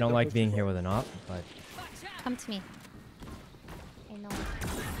 I don't like being here with an op, but. Come to me. I know.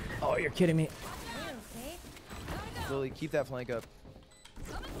 Oh, you're kidding me. Lily, keep that flank up.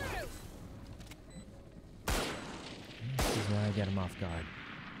 This is why I get him off guard.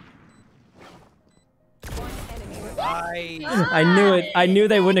 I knew it. I knew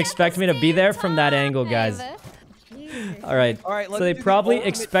they wouldn't expect me to be there from that angle, guys. All right. All right, So let's they do the probably ultimate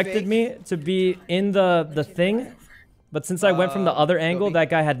expected fake. me to be in the thing, but since I went from the other angle, Gobi. that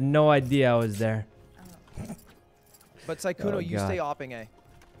guy had no idea I was there. But Sykkuno, Oh, you God. stay opping A.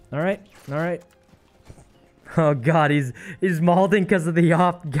 All right. All right. Oh God, he's mauling because of the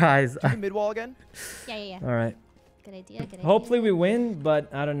op, guys. Do the mid wall again. Yeah. All right. Good idea. Good idea. Hopefully we win,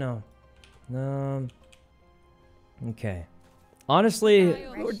 but I don't know. Okay. Honestly,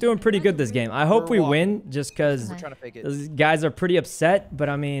 we're doing pretty good this game. I hope we win just because We're trying to fake it. those guys are pretty upset. But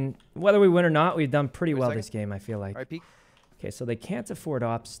I mean, whether we win or not, we've done pretty Wait a well second. this game, I feel like. All right, peek. Okay, so they can't afford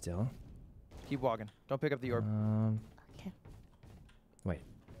ops still. Keep walking. Don't pick up the orb. Okay. Wait.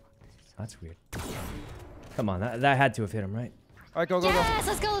 That's weird. Come on, that had to have hit him, right? All right, go. Yes,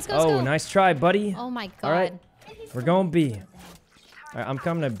 let's go. Oh, nice try, buddy. Oh my god. All right. We're going B. All right, I'm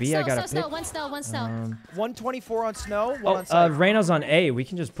coming to B. I gotta pick. Snow, one snow. 124 on snow. One Oh, on site. Reyna's on A. We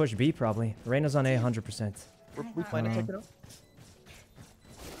can just push B probably. Reyna's on A 100%. We plan to take it out.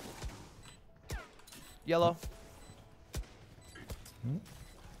 Yellow.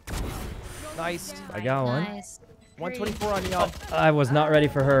 Nice. I got one. Nice. 124 on y'all. I was not ready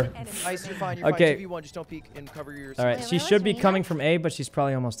for her. Nice, you're fine. You're Okay. fine. 2v1, just don't peek and cover your. All right, Wait, she where should was be Reyna? coming from A, but she's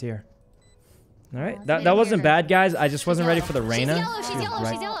probably almost here. All right, Oh, that wasn't bad, guys. I just wasn't ready yellow. for the Reyna. She's yellow.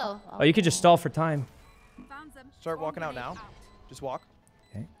 Right. She's yellow. Oh, you could just stall for time. Start walking out now. Just walk.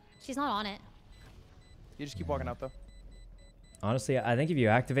 She's not on it. You just keep walking out though. Honestly, I think if you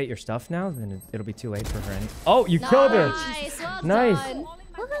activate your stuff now, then it'll be too late for her. Oh, you killed her. Nice. Well Nice. done.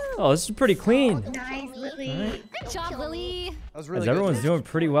 Oh, this is pretty clean. Nice, Lily. All right. Good job, Lily. That was really As good. everyone's doing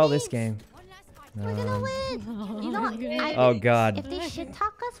pretty well this game. We're gonna win. You know, Oh God. if they shit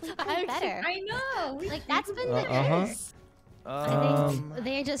talk us, we play better. I know. Like that's been the Uh-huh. case. I think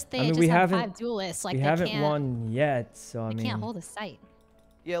they just I mean, just we have haven't- 5 duelists. Like We they haven't can't, won yet, so I they mean. can't hold a sight.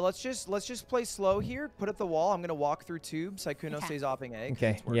 Yeah, let's just play slow here. Put up the wall. I'm gonna walk through tube. Sykkuno Okay. stays opping A. 'cause Okay.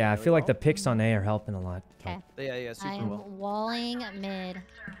 it's working Yeah, I really feel like the well. picks on A are helping a lot. Okay. Yeah, super I'm well. walling mid.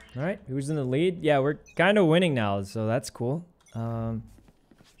 All right, who's in the lead? Yeah, we're kind of winning now, so that's cool.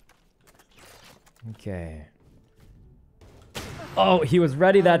 Okay. Oh, he was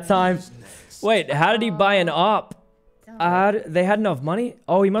ready that time. Wait, how did he buy an op? They had enough money?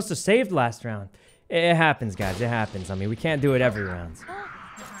 Oh, he must have saved last round. It happens, guys. It happens. I mean, we can't do it every round.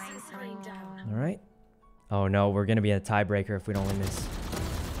 All right. Oh no, we're gonna be a tiebreaker if we don't win this.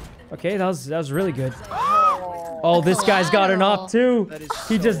 Okay, that was really good. Oh, this guy's got an op too. That is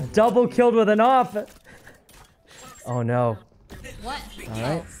He so just double killed with an op. Oh no. What? All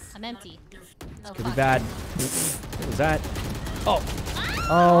right. I'm empty. Oh, Pretty fuck. bad. What was that? Oh.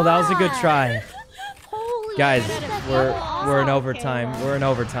 Oh, that was a good try. Holy Guys, shit, that's we're awesome. in overtime. We're in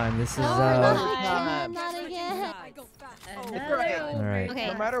overtime. This is Not again. all right. Okay.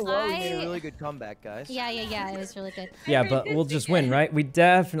 No matter what, we made a really good comeback, guys. Yeah. It was really good. Yeah, but we'll just win, right? We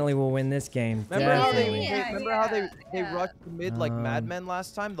definitely will win this game. Remember how Definitely. they rushed mid like madmen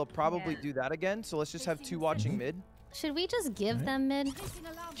last time? They'll probably do that again. So let's just have 2 watching mid. Should we just give them mid?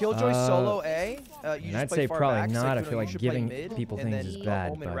 Killjoy solo A. You and just I'd play say far probably back. not. I Sykkuno, feel you like should play giving mid, people and things then is go bad,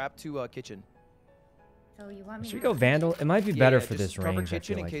 home and but- wrap to kitchen. So you want me Should we to go Vandal? It might be better for just this cover range, I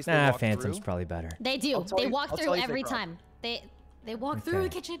kitchen feel in like. case they Nah, walk Phantom's through. probably better. They do. I'll tell They you- walk I'll through tell you if every they drop. time. They walk through Okay. the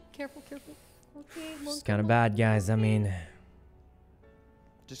kitchen. Careful. Okay. It's kind of bad, guys. I mean,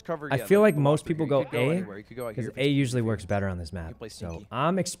 Just cover. I yeah, feel the- like the most walkthrough. people You go could A anywhere. You could go out because here if A it's usually easier. works better on this map. play So sneaky.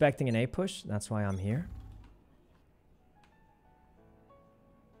 I'm expecting an A push. That's why I'm here.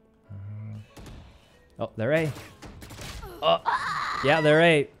 Oh, they're A. Oh, yeah, they're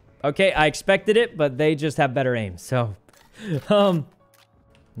A. Okay, I expected it, but they just have better aim. So, all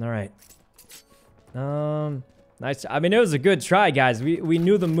right. Nice. I mean, it was a good try, guys. We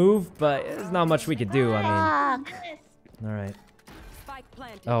knew the move, but there's not much we could do. I mean, Fuck. all right. Spike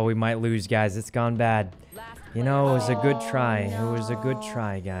planted. Oh, we might lose, guys. It's gone bad. Last You know, it was a good try. It was a good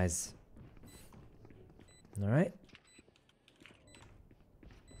try, guys. All right.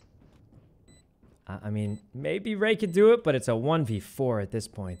 I mean, maybe Ray could do it, but it's a 1v4 at this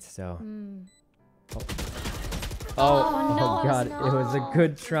point, so. Oh God, it was a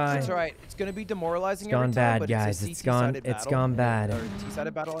good try. It's alright. It's gonna be demoralizing. It's gone every time, bad, but guys. It's It's a gone. CT-sided It's battle. gone bad. Or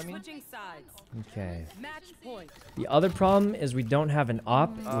T-sided battle, I mean. switching sides. Okay. Match point. The other problem is we don't have an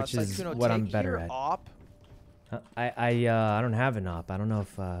op, which is Sykkuno, what I'm take better your at. Op, I don't have an op. I don't know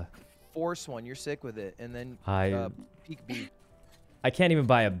if force one. You're sick with it, and then peek B. I can't even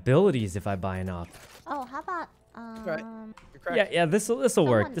buy abilities if I buy an op. Oh, how about Right. You're correct. Yeah, this'll work.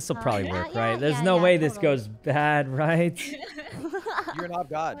 Someone- This'll probably yeah, work, yeah, right? There's yeah, no yeah, way this totally. goes bad, right? You're an op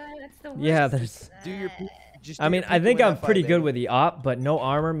god. That's the Yeah, worst. there's. Do your. Just I do mean, your I peek think win I'm F5, pretty good baby. with the op, but no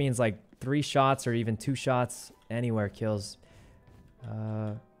armor means like 3 shots or even 2 shots anywhere kills.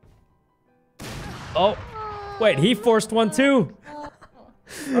 Oh, wait, he forced one too.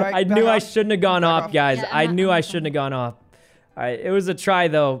 Alright, I back knew I off. shouldn't have gone Back off, off. guys. Yeah, I knew I shouldn't have gone off. All right, it was a try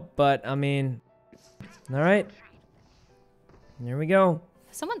though, but I mean, all right. Here we go.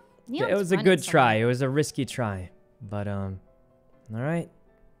 Someone. Yeah, it was a good try. It was a risky try, but all right.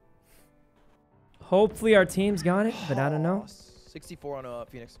 Hopefully our team's got it, but I don't know. 64 on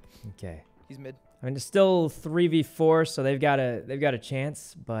Phoenix. Okay. He's mid. I mean, it's still 3v4, so they've got a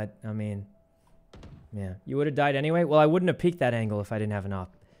chance. But I mean, yeah, you would have died anyway. Well, I wouldn't have peeked that angle if I didn't have an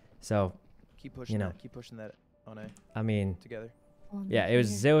op. So, Keep pushing you know. that. Keep pushing that on A I mean, together. yeah, it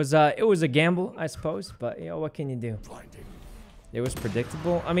was a gamble, I suppose. But you know, what can you do? It was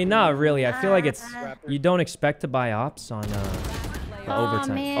predictable. I mean, not really. I feel like it's you don't expect to buy ops on the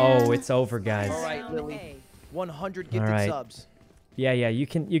overtime. man. Oh, it's over, guys. All right, Lily. 100 gifted All right. subs. Yeah, yeah. You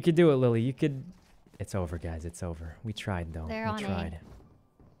can do it, Lily. You could. It's over, guys. It's over. We tried though. They're We on tried.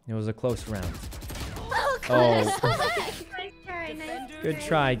 It was a close round. Oh, Nice try, nice Good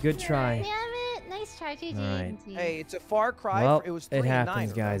try. Good try. Damn it. Nice try, GG. All right. Hey, it's a far cry. Well, It was it 3-9.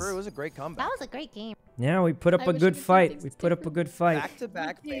 happens, guys. Remember? It was a great comeback. That was a great game. Yeah, we put up I a wish good we could do fight. things We put up a good fight.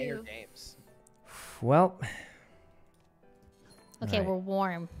 Back-to-back Me banger too. games. Well, Okay, Alright. we're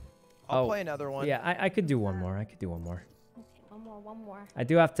warm. I'll Oh, play another one. yeah, I could do one more. I could do one more. Okay, one more. I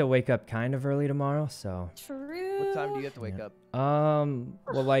do have to wake up kind of early tomorrow, so. True. What time do you have to wake Yeah. up?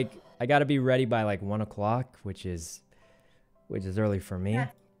 Well, like I gotta be ready by like 1 o'clock, which is early for me.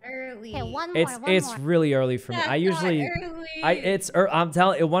 That's early. Okay, one more. It's one it's more. really early for me. That's I not usually early. I'm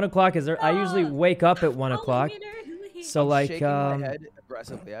telling you, 1 o'clock is I usually wake up at 1 Don't o'clock. leave it early. So I'm like shaking my head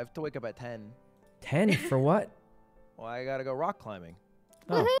aggressively. I have to wake up at 10. 10 for what? Well, I gotta go rock climbing.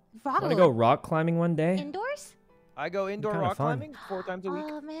 Oh, Rock wanna go rock climbing one day? indoors? I go indoor kinda rock fun. climbing 4 times a week.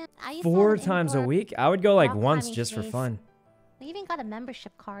 Oh man, I used to 4 have an times a indoor- week? I would go like rock once climbing just for space. fun. We even got a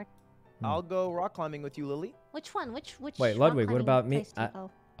membership card. I'll go rock climbing with you, Lily. Which one? Which Wait, rock Ludwig, what climbing about me? place do you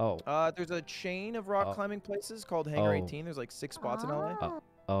go? Oh, There's a chain of rock Oh. climbing places called Hangar Oh. 18. There's like 6 spots in LA. Oh.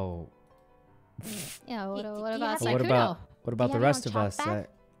 oh. Yeah, what, do what you about have, But like, what Sykkuno? about what about you the have your rest own of us? chalk bag?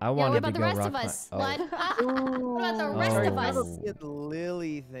 I Yeah, wanted what about to the go rest rock of us? cli- Lud? Ooh, What about the rest Oh. of us? The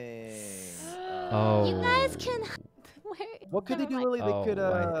Lily thing. Oh. You guys can. Where... What could they do, never mind. Lily? They could.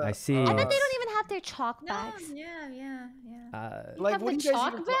 I see. I Uh, bet they don't even have their chalk No, bags. yeah. Like, have what the do you guys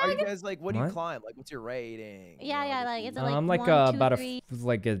chalk even, are you bag? guys like? What do you What? climb? Like, what's your rating? Yeah, yeah, like, is it like I'm like 1, 2, about 3?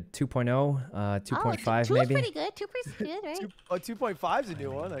 like a 2.0, 2.5 two maybe. is pretty good. 2 is good, right? 2.5 is a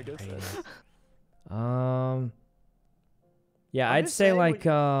new one, I guess. That's- Yeah, I'm I'd just say saying, like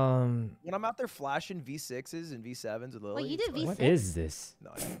when I'm out there flashing V6s and V7s with Lily. Wait, you it's did fine. what V6? is this?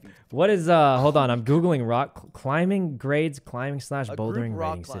 No, I did V- What is hold on, I'm googling rock climbing grades, climbing slash A group bouldering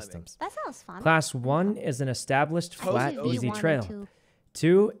rock rating climbing. systems. That sounds fun. Class 1 is an established Toast flat is easy V1 and trail. 2.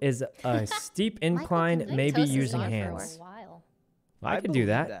 2 is a steep incline, think maybe Toast is using on for a hands. while. I could do believe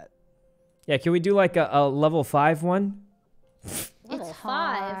that. Yeah, can we do like a level 5 one? Level It's 5.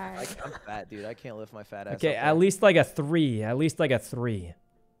 hard. I'm fat, dude. I can't lift my fat ass. Okay, up at there. least like a 3. At least like a 3.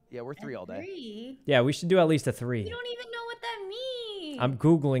 Yeah, we're 3 all day. 3? Yeah, we should do at least a 3. You don't even know what that means. I'm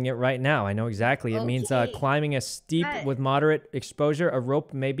googling it right now. I know exactly. It means Okay. climbing a steep Got it. with moderate exposure. A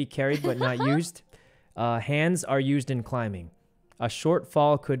rope may be carried but not used. Hands are used in climbing. A short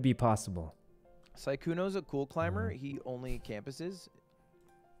fall could be possible. Sykkuno's a cool climber. He only campuses.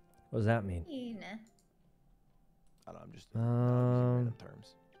 What does that mean? I don't know. I'm just using random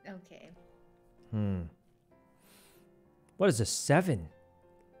terms. Okay. What is a 7?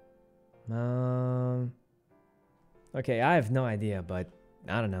 Okay, I have no idea, but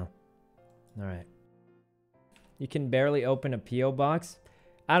I don't know. All right. You can barely open a PO box.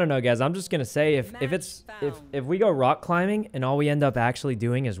 I don't know, guys. I'm just gonna say if we go rock climbing and all we end up actually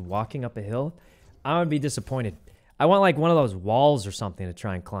doing is walking up a hill, I'm gonna be disappointed. I want like one of those walls or something to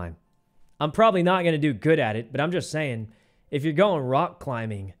try and climb. I'm probably not gonna do good at it, but I'm just saying, if you're going rock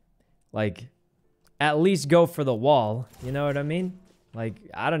climbing, like at least go for the wall. You know what I mean? Like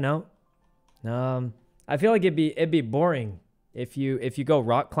I don't know. I feel like it'd be boring if you go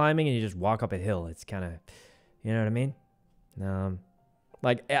rock climbing and you just walk up a hill. It's kind of, you know what I mean?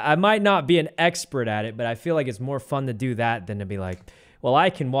 Like I might not be an expert at it, but I feel like it's more fun to do that than to be like, well, I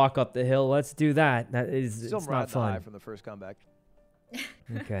can walk up the hill. Let's do that. Still It's riding not the high fun. from the first comeback.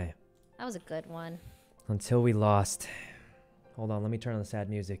 Okay. That was a good one. Until we lost. Hold on, let me turn on the sad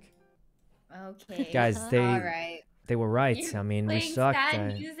music. Okay. Guys, All right. they were right. You're I mean, we playing sucked.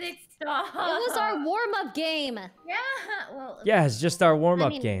 sad music. Stop. It was our warm-up game. Yeah. Well. Yeah, it's just our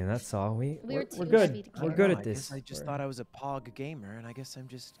warm-up mean, game. That's all. we were We're too good. heavy to We're care. good No, at this. I just thought I was a pog gamer, and I guess I'm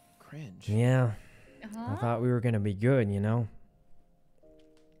just cringe. Yeah, I Huh? thought we were gonna be good. You know,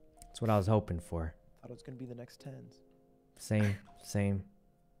 that's what I was hoping for. Thought it was gonna be the next 10s. Same.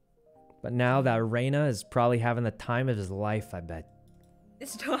 But now that Reyna is probably having the time of his life, I bet.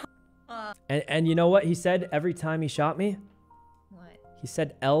 Stop. And you know what he said every time he shot me? What? He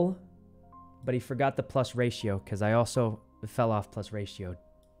said L, but he forgot the plus ratio because I also fell off plus ratioed.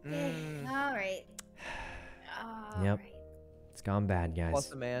 All right. All Yep. right. It's gone bad, guys.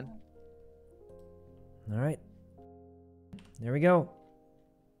 Plus a man. All right. There we go.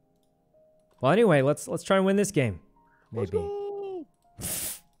 Well, anyway, let's try and win this game. Maybe.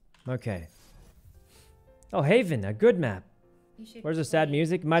 Okay. Oh, Haven, a good map. You should Where's the sad play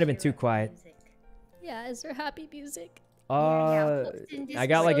music? Might have been too cheer up quiet. music. Yeah, is there happy music? I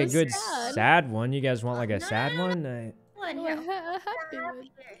got like a good sad one. You guys want like a sad one?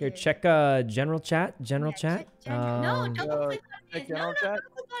 Here, check general chat. General chat. No, double click on his. general No, chat?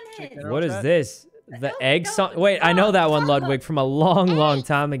 double click on his. What is this? The egg song? Wait, I know that one, Ludwig, from a long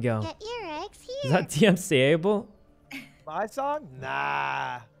time ago. Get your eggs Is here. that DMCable? My song?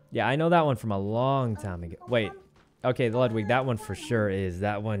 Nah. Yeah, I know that one from a long time ago. Wait. Okay, Ludwig, that one for sure is.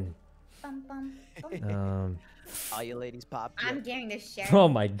 That one. Bum, bum, bum. All you ladies pop. I'm getting this share. Oh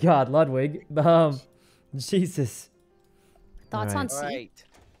my god, Ludwig. Jesus. Thoughts on C? Alright.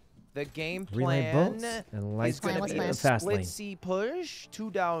 The game Relay plan bolts and is lights going to What's be plan? a fast split lane. C push,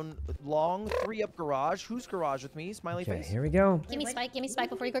 2 down long, 3 up garage. Who's garage with me? Smiley Okay, face. here we go. Give me spike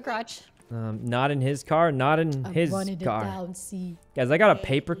before you go garage. Not in his car, not in his car. Guys, I got a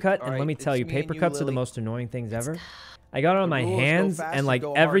paper cut, and let Alright, me tell it's you, me and paper you, cuts are the Lily. most annoying things ever. I got it on my rules, go hands, fast and like go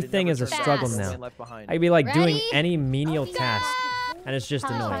hard and everything never is a turn struggle back. now. Lane left behind. I'd be like doing Ready? any menial task, and it's just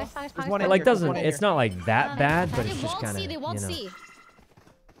annoying. There's one It in like here, there's doesn't. one in It's here. not like that bad, but They it's just won't kind of, see. They won't see.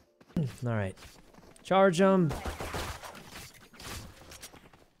 All right, charge them,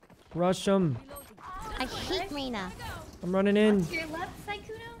 rush them. I hate Reyna. I'm running in. To your left,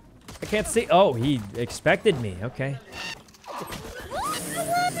 Sykkuno. I can't see. Oh, he expected me. Okay.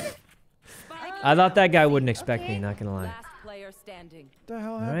 I thought that guy wouldn't expect me. Not gonna lie. Last player standing. What the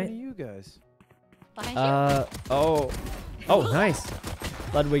hell Alright. happened to you guys? Behind you. Oh, nice.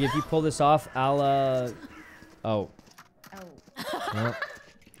 Ludwig, if you pull this off, I'll, Oh. Oh. Well,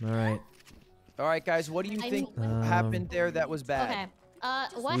 all right. Alright, guys, what do you think Um, happened there that was bad?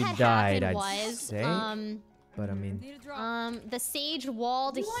 Okay. What We had died, happened I'd was, say. But I mean, the sage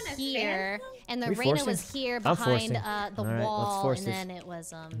walled You want a here, and the We Reyna forcing? was here I'm behind forcing. the Alright, let's wall, force and this. then it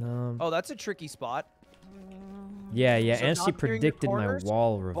was Oh, that's a tricky spot. yeah, So and she not clearing your predicted my corners,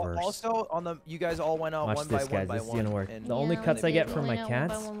 wall But reverse. also, on the you guys all went out Watch one this, by one guys. by This is one. gonna work. and The only no cuts I man get from my One by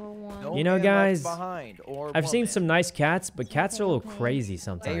cats. one. no You know, man left guys, behind or I've seen woman. some nice cats, but cats are a little crazy Hey,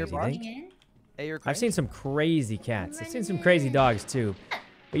 sometimes. you're You barking think? In. Hey, you're I've crazy. seen some crazy cats. I've seen some crazy dogs too.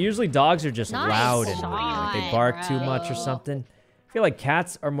 But usually dogs are just Nice loud and like they shot, bark too bro. much or something. I feel like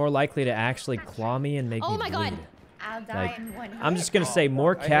cats are more likely to actually claw me and make Oh me my bleed. God. I'll die Like, in one hit. I'm just gonna say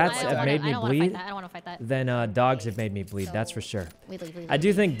more I cats don't have wanna- made me I don't wanna bleed fight that. I don't want to fight that. than dogs have made me bleed. That's for sure. Leave. I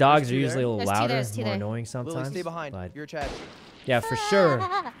do think dogs are two usually a little There's two louder, there, there's two more there. annoying Lily, sometimes. stay behind. But You're Chad. yeah, for sure,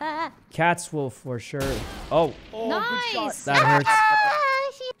 cats will for sure. Oh, Oh, good shot. Nice. that hurts.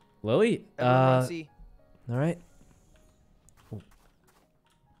 Lily, Everyone run C. all right.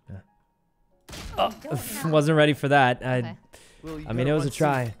 Oh, Wasn't ready for that. Okay. Lily, you I mean, gotta it was a run C.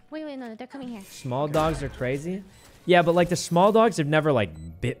 try. Wait, no, they're coming here. Small dogs are crazy. Yeah, but like the small dogs have never like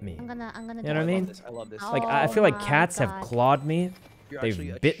bit me. I'm gonna You know what do I it. I mean? love this. I love this. Like I feel like my cats have God. clawed me. You're actually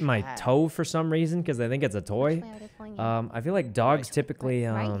a They've bit my Chad. toe for some reason because they think it's a toy. Which way are they pulling you? I feel like dogs typically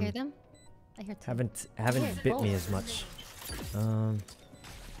Right, hear them? I hear two. haven't bit me as much. All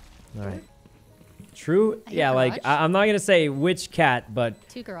right. True. I hear Yeah, like garage. I'm not gonna say which cat, but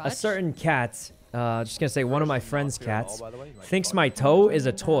Two garage. a certain cat. Just gonna say one of my friend's Not clear at all, cats by the way. You might thinks talk. my toe is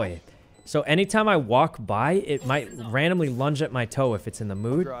a toy. So anytime I walk by, it might randomly lunge at my toe if it's in the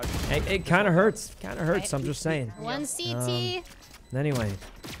mood. Garage. It kind of hurts. Kind of hurts. I'm just saying. One CT. Anyway.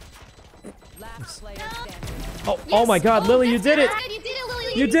 Last player standing. Oh, oh my God, Lily, you did it! That's good. You did it,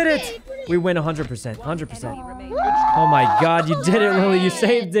 Lily. You did it! We win 100%. 100%. Enemy remaining. Oh my God, you did it, Lily. You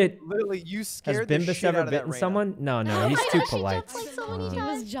saved it. Literally, you Has scared the Bimbus shit ever out of that bitten Reyna. someone? No, no, he's too polite. He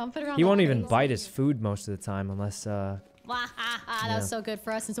was jumping around. He like won't even crazy. bite his food most of the time unless That Yeah. was so good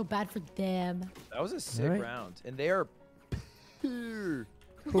for us and so bad for them. That was a sick Alright. round, and they are. pure.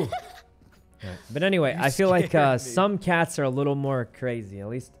 Yeah. But anyway, I feel like scared me. some cats are a little more crazy. At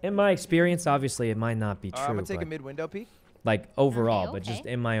least in my experience. Obviously, it might not be true. I'm gonna take a but, mid window peek. like overall, Okay, but just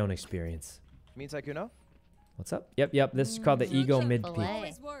okay. in my own experience. Me and Sykkuno. What's up? Yep. This is called the ego mid peak.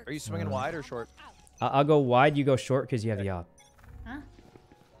 Filet. Are you swinging wide or short? I'll go wide. You go short because you have the op. Huh?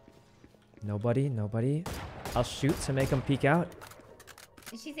 Nobody. I'll shoot to make them peek out.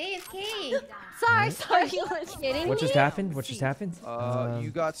 She's AFK. Sorry, you were kidding What me? just happened? What just happened? You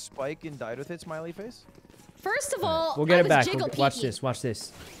got spike and died with it, smiley face. First of all, We'll get I it was back. jiggle Watch peeking. this. Watch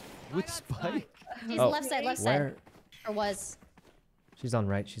this. With spike. He's Oh, left side. Where? Or was. She's on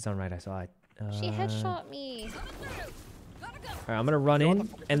right. I saw it. She headshot me. All right, I'm gonna run in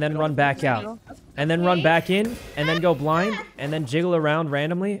and then run back out, and then run back in and then go blind and then jiggle around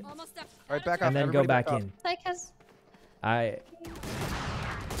randomly All right, back off. and then go Everybody back off. in. Like has.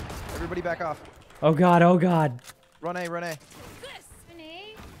 Everybody back off. Oh God. Run A, run A.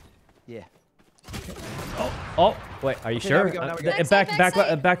 Renee? Yeah. Oh, wait. Are you Okay, sure? now we go, now we go.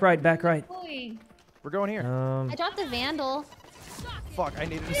 Back right. Going. We're going here. I dropped the vandal. Fuck, I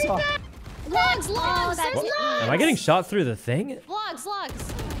needed a saw. Logs, logs, that's there's it. logs. Am I getting shot through the thing? Logs,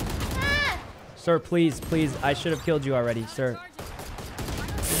 logs. Ah! Sir, please, please. I should have killed you already, sir.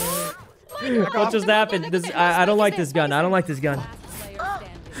 What just happened? This I don't like this gun. I don't like this gun.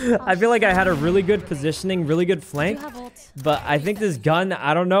 I feel like I had a really good positioning, really good flank. But I think this gun,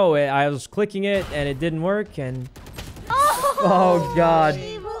 I don't know. I was clicking it and it didn't work. And oh God.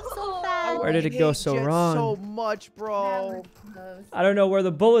 Where did it go so wrong? So much, bro. I don't know where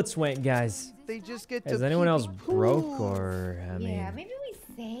the bullets went, guys. They just get to Is anyone else broke or I mean? Yeah, maybe we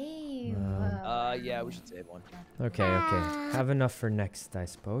save. Yeah, we should save one. Okay, okay. Have enough for next, I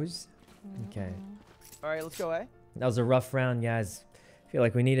suppose. Okay. All right, let's go, eh? That was a rough round, guys. I feel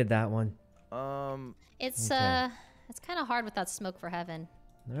like we needed that one. It's Okay. it's kind of hard without smoke for heaven.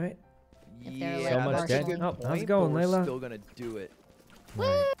 All right. If they're, Yeah, like, So much that's a dead. good Oh, how's it point, going, but we're Layla? still gonna do it. All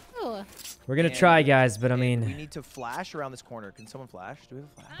right. Woo! We're gonna And- try, guys, but I and mean. we need to flash around this corner. Can someone flash? Do we have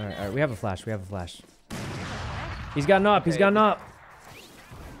a flash? All right, we have a flash. We have a flash. He's got an op. He's got an op.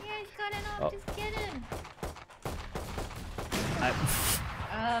 Yeah, he's got it Oh. off. Just get him.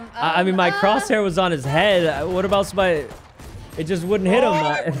 I mean, my crosshair was on his head. What about my? It just wouldn't hit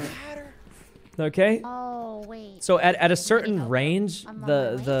him. Okay. Oh, wait. So at a certain range, I'm on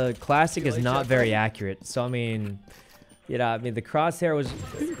my the classic is not very accurate. So I mean, you know, I mean the crosshair was,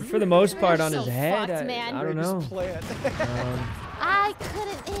 for the most part, on his so head. fucked, man. I don't know. I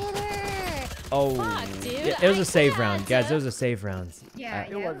couldn't hit her. Oh, Fuck, dude, yeah, it was I a save can't. round, guys. It was a save round. Yeah,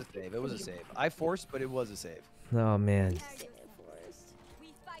 It was a save. It was a save. I forced, but it was a save. Oh man.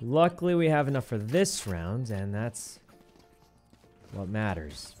 Luckily, we have enough for this round, and that's what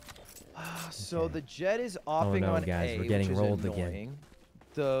matters. So Okay. the jet is offing no, on guys, A, we're getting which is rolled again. annoying.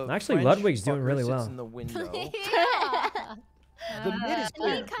 The Actually, French Ludwig's doing fucker really sits well. in the window. Yeah. The mid is And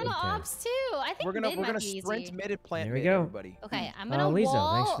clear. he kind of Okay. ops too. I think We're mid gonna might be sprint easy. mid and plant There we mid, go. everybody. Okay, I'm gonna Lisa,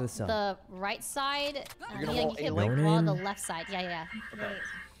 wall thanks for the sub. the right side. You're gonna yeah, wall you can A-link? wall the Going in. left side. Yeah, yeah.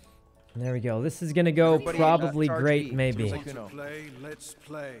 There we go. This is gonna go Everybody, probably charge great, B. maybe. Sykkuno. Play, let's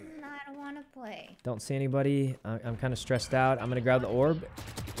play. No, I don't want to play. Don't see anybody. I'm kind of stressed out. I'm gonna grab the orb.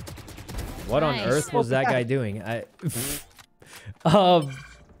 What on Nice. earth was that guy doing?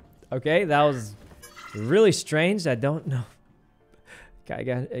 Okay, that was really strange. I don't know. Guy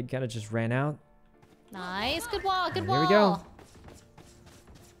kind of just ran out. Nice, good wall, good There wall. we go.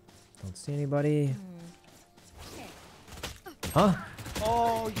 Don't see anybody. Huh?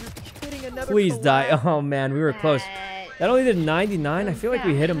 Oh, you're kidding! Another. Please die. collab. Oh man, we were close. That only did 99. I feel like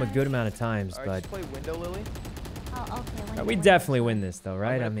we hit him a good amount of times, All right, but just play window, Lily. Oh, okay. we definitely win this though,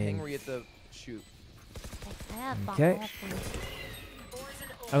 right? I I'm gonna mean, ping where you have to shoot. Okay.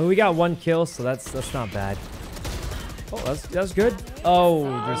 I mean, we got one kill, so that's not bad. Oh, that's good. Oh,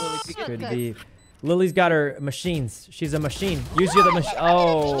 this good. could be. Lily's got her machines. She's a machine. Use your the machine.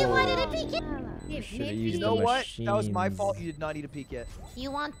 Oh. Should have used You the know what? That was my machines. fault. You did not need a peek yet.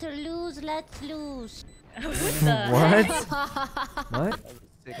 You want to lose? Let's lose. What? What?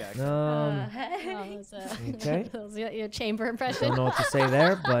 Sick action. Oh, that was, Okay. that was your chamber impression. Don't know what to say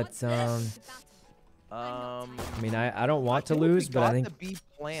there, but I I mean, I don't want to lose, but I think the B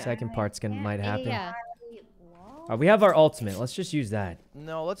plan. second part's might happen. Yeah. We have our ultimate. Let's just use that.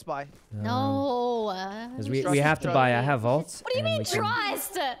 No, let's buy. No. Because we have to buy. I have ults. What do you mean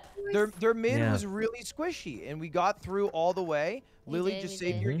trust? Their mid Yeah. was really squishy, and we got through all the way. Lily, did, just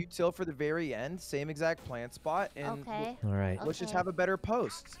we save did. your util for the very end. Same exact plant spot, and Okay. All right. let's just have a better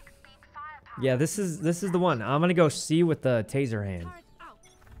post. Yeah, this is the one. I'm gonna go C with the taser hand.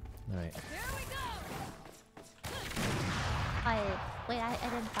 All right. Wait, I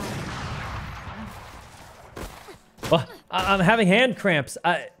didn't buy. Well, I'm having hand cramps.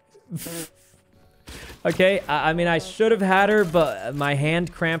 Okay, I mean, I should have had her, but my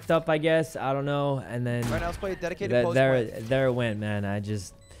hand cramped up, I guess. I don't know. And then Right now, let's play a dedicated post. there play. it went, man.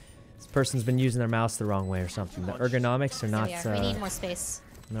 This person's been using their mouse the wrong way or something. The ergonomics are not. We need more space.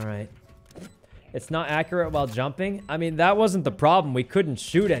 All right. It's not accurate while jumping. I mean, that wasn't the problem. We couldn't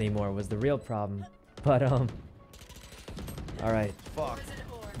shoot anymore was the real problem. But all right. Fuck.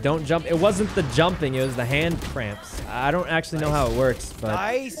 Don't jump. It wasn't the jumping. It was the hand cramps. I don't actually know how it works, but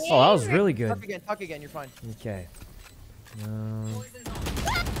Nice. oh, that was really good. Tuck again. You're fine. Okay.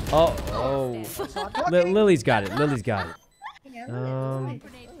 Oh. Lily's got it. Lily's got it. Oh,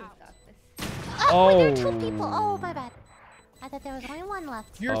 Oh. there are two people. Oh, my bad. I thought there was only one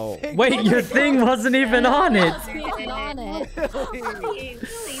left. Oh. Wait, your thing wasn't even on it. On it.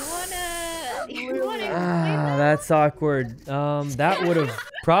 You wanna Ah, that's awkward. That would have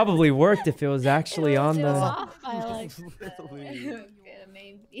probably worked if it was actually on the.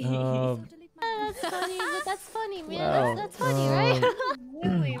 That's funny, but that's funny, man. Well, that's funny,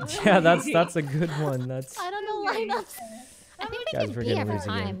 right? Yeah, that's a good one. That's I don't know why not. I think we Guys, can we're be gonna every lose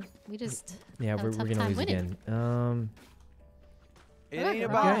again. time. We just yeah, have a we're tough gonna time lose winning. again. It ain't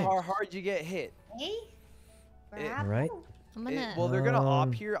about Okay. how hard you get hit. Hey? It- Right. I'm gonna. well, they're gonna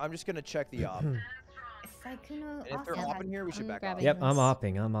op here. I'm just gonna check the op. Sykkuno And if they're off. opping here, we should I'm back off. grabbing- Yep, I'm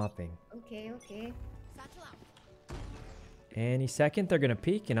opping. I'm opping. Okay, okay. Any second, they're gonna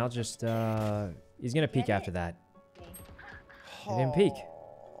peek, and I'll just he's gonna peek Get after it. that. He didn't peek.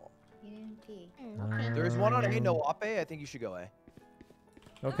 You didn't peek. There's one on A, no op A. I think you should go A.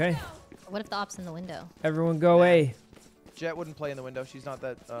 Okay, What if the op's in the window? everyone go A. Jet wouldn't play in the window. She's not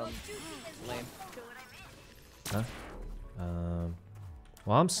that lame. Huh?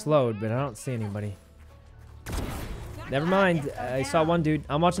 Well, I'm slowed, but I don't see anybody. Never mind. I saw one dude.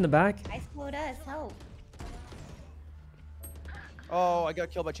 I'm watching the back. I slowed us. Help. Oh, I got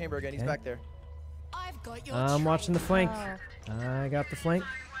killed by Chamber again. He's Okay. back there. I've got your I'm watching the flank. Oh. I got the flank.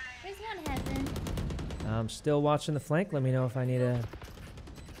 There's one Hasan. I'm still watching the flank. Let me know if I need a.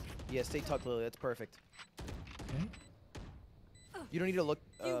 Yeah, stay tucked, Lily. That's perfect. Okay. You don't need to look.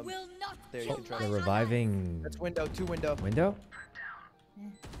 You will not there, you kill can They're try. reviving. That's window, 2 window. Window.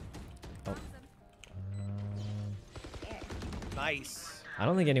 Oh. Nice. I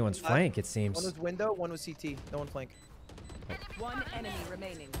don't think anyone's flank. It One seems. was window, one was CT. No one flank. One enemy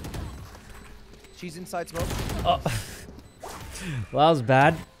remaining. She's inside smoke. Oh. Well, that was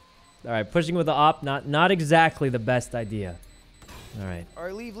bad. All right, pushing with the op, not exactly the best idea. All right. All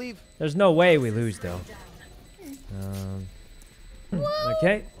right, leave. There's no way we lose though.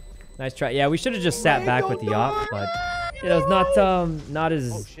 Okay. Nice try. Yeah, we should have just sat back with the op, but you know, it's not Oh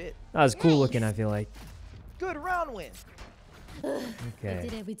as shit. not as cool looking. I feel like. Good round win.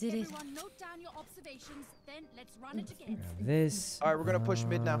 Okay. We did it. Everyone note down your observations, then let's run it again. Grab this. All right, we're gonna push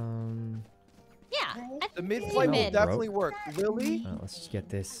mid now. Yeah. I The mid think flight will mid. definitely work. Lily. Let's just get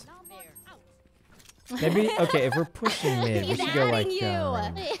this. There, out. Maybe okay. If we're pushing mid, we He's should go like. adding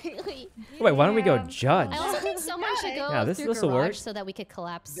you. Wait, why don't we go judge? I also think someone should go Yeah, through this'll garage work. so that we could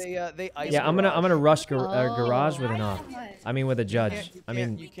collapse. They ice Yeah, I'm gonna rush Oh. garage with an op. I mean with a judge. you I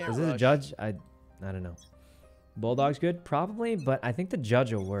can't- mean, you can't is this a rush. judge? I don't know. Bulldog's good, probably, but I think the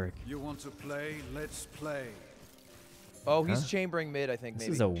judge will work. You want to play? Let's play. Oh, he's Huh? chambering mid, I think, This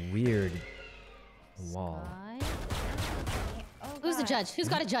maybe. is a weird wall. Oh, Who's the God. judge? Who's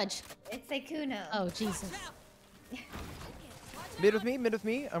got a judge? It's Sykkuno. Oh, Jesus. Mid with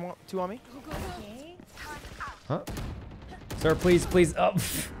me. I want 2 on me. Okay. Huh? Sir, please. Oh.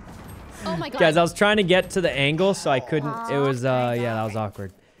 Oh my God. Guys, I was trying to get to the angle, so I couldn't. It was, yeah, that was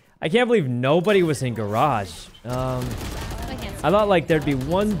awkward. I can't believe nobody was in garage. My hands I thought like there'd be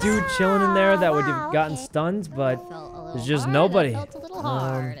one dude chilling in there that would have gotten stunned, but felt a little there's just hard. nobody. It felt a little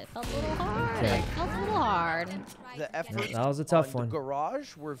hard. It felt a little hard. okay. It felt a little hard. The efforts that was a tough on one. the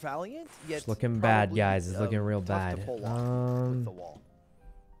garage were valiant, yet It's looking bad, probably, guys. It's looking real tough bad. to pull off with the wall.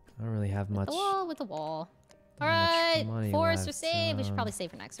 I don't really have much. The wall with the wall. All Not much right, money forest or left, save. We should probably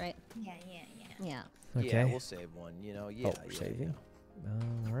save for next, right? Yeah. Yeah. Okay. Yeah, we'll save one. You know, yeah. Oh, we're saving.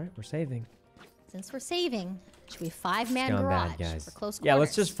 All right, we're saving. Since we're saving, should we 5-man Gone garage bad, guys. for close Yeah,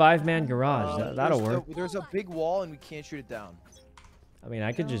 let's quarters? just 5-man garage. That'll There's work. There's a big wall and we can't shoot it down. I mean,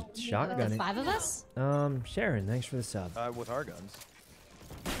 I could just shotgun The it. 5 of us? Sharon, thanks for the sub. With our guns.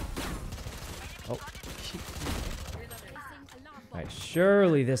 Oh. All right,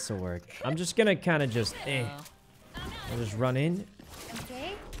 surely this will work. I'm just gonna kind of just, I'll just run in.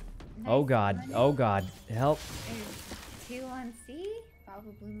 Okay. Oh God, oh God, help! There's 2 on C.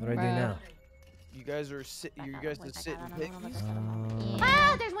 Probably What do I more. do now? You guys are you guys just sit and pick.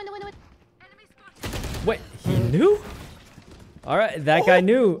 Ah, there's window. Wait, he knew? All right, that guy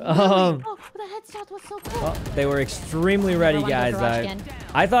knew. Oh, the headshot was so cool. Well, they were extremely ready, Wanna go guys. garage again?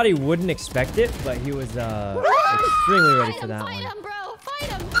 I thought he wouldn't expect it, but he was extremely ready for that Fight one. him, bro.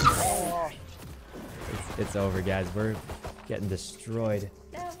 Fight him. It's over, guys. We're getting destroyed.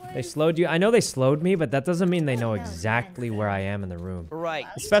 That They was- slowed you. I know they slowed me, but that doesn't mean they know exactly where I am in the room. Right.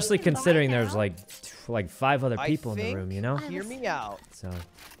 Especially can buy considering there's now. like 5 other I people in the think- room, you know? Hear me out. So,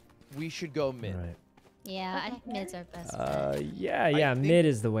 We should go mid. right. Yeah, I think mid's our best. Yeah, think- mid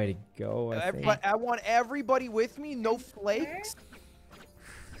is the way to go, I think. But I want everybody with me. No flakes.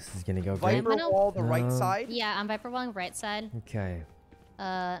 This is gonna go great. Viper wall the right Um, side. Yeah, I'm Viper walling right side. Okay,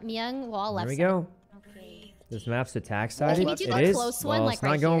 Myung wall there left we side. go. Okay. This map's attack side. Can you It do the is. close one, Well, like it's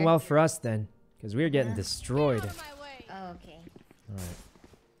not right going here? well for us then, because we're getting destroyed. Oh, okay. All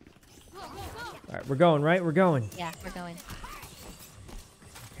right. All right, we're going, right? We're going. Yeah, we're going.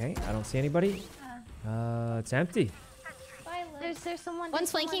 Okay, I don't see anybody. It's empty. Bye, There's someone.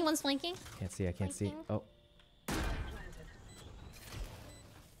 One's flanking, one's flanking. Can't see. I can't see. Oh.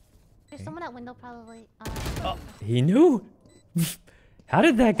 There's someone at window probably. Oh, he knew. How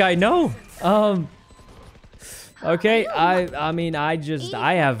did that guy know? Okay, I mean, I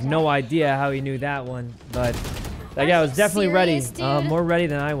have no idea how he knew that one, but that guy was definitely ready. More ready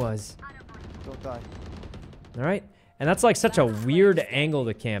than I was. Don't die. All right, and that's like such a weird angle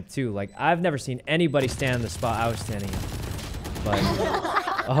to camp too. Like I've never seen anybody stand in the spot I was standing in. But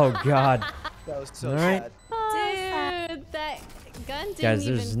oh god. That was so All right. sad. Dude, that gun didn't Guys,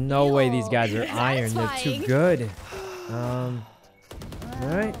 there's even no way feel these guys are iron. They're too satisfying. good. All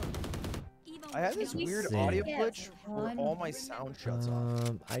right. I had this weird see. audio glitch where all my sound shuts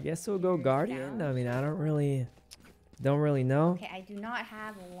off. I guess we'll go Guardian. I mean, I don't really know. Okay, I do not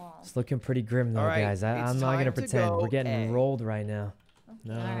have a wall. It's looking pretty grim though, All right, guys. I'm it's not gonna time to pretend. go We're getting A. rolled right now.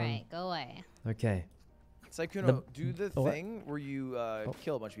 All right, go away. Okay. Sykkuno, do the thing where you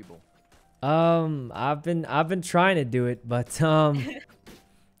kill a bunch of people. I've been trying to do it, but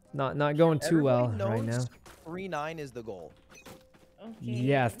not going too well right now. 3-9 is the goal. Okay.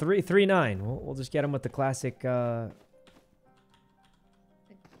 Yeah, 3-9. We'll just get him with the classic. The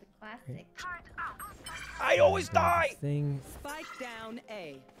classic. I always die. Thing. Spike down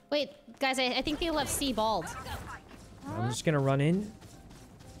A. Wait, guys, I think they left C bald. I'm just gonna run in.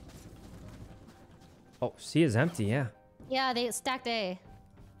 Oh, C is empty. Yeah. Yeah, they stacked A.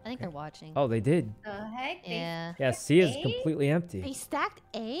 I think they're watching. Oh, they did. The heck? Yeah. Yeah, C is A? completely They empty. stacked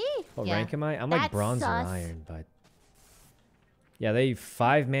A. What Yeah. rank am I? I'm like That's bronze or sus. iron, but yeah, they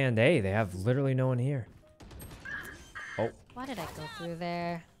 5-manned A. They have literally no one here. Oh, Why did I go through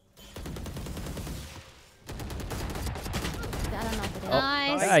there? I don't know if it is.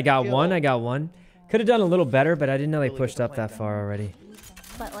 Nice. I got kill. one. I got one. Could have done a little better, but I didn't know they Really pushed get up the that plank far already.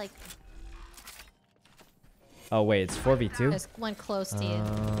 But like, Oh wait, it's 4v2. There's one close to you.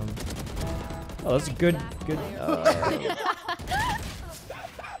 Oh, that's good.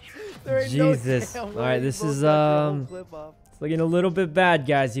 There ain't no Jesus. damn All way right, you this both is got your whole clip off. it's looking a little bit bad,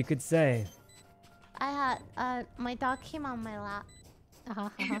 guys. You could say. I had my dog came on my lap.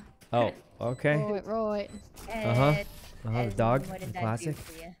 Oh, okay. Right. The dog, What the did that classic. do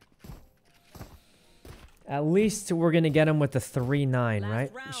for you? At least we're gonna get him with the 3-9,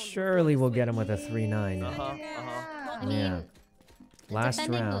 right? round. Surely we'll get him with a 3-9. I mean, Yeah. Last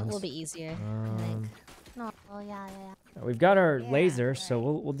defending round. will be easier. I think. No, oh yeah. We've got our Yeah, laser, so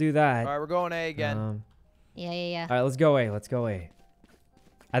we'll do that. All right, we're going A again. Yeah. All right, let's go A. Let's go A.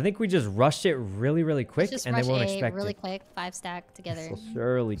 I think we just rushed it really quick, Just and they rush won't A expect really it. quick, 5 stack together. We'll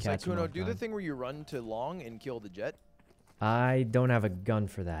surely catch him Sykkuno, off do the guard. thing where you run to long and kill the jet. I don't have a gun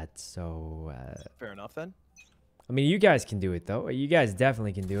for that, so Fair enough then. I mean, you guys can do it though. You guys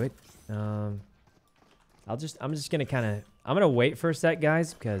definitely can do it. I'm just gonna I'm gonna wait for a sec,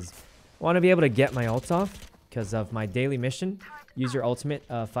 guys, because I want to be able to get my ult off because of my daily mission. Use your ultimate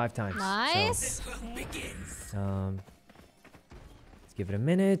 5 times. Nice. So, let's give it a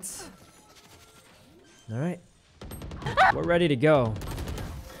minute. All right, we're ready to go.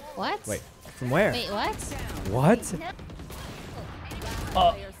 What? Wait, from where? Wait, what? What?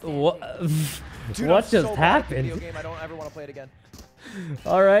 What? Dude, What I'm just so bad at the happened? video game, I don't ever want to play it again.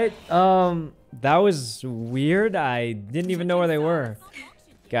 All right. That was weird. I didn't even know where they were.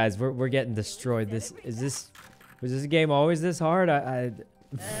 Guys, we're getting destroyed. Was this game always this hard? All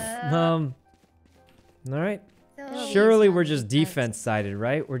right. Surely we're just defense sided,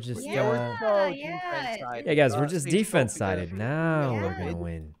 right? We're just Yeah. So yeah. defense side. yeah, guys, we're Uh, just Sage, don't defense forget sided. it. Now we're Yeah. gonna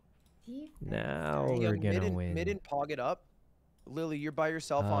win. Now Yeah, we're gonna mid win. and pog it up. Lily, you're by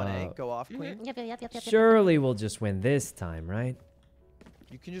yourself on A. Go off, queen. Yep. Surely we'll just win this time, right?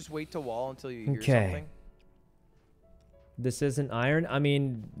 You can just wait to wall until you hear Okay. something. This isn't iron. I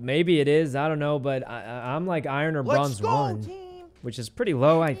mean, maybe it is. I don't know, but I'm like iron or bronze Let's go, 1, team. which is pretty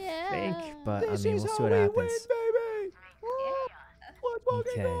low, I Yeah. think. But This I mean, is we'll see how what we happens. win, baby. Let's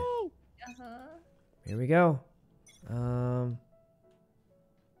fucking Okay. go. Here we go. Okay,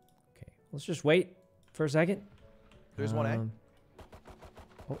 let's just wait for a second. There's one A.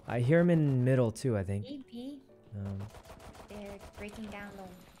 Oh, I hear him in middle too, I think. B. They're breaking down low.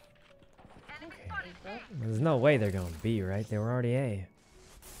 There's no way they're going B, right? They were already A.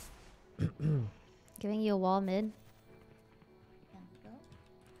 Giving you a wall mid.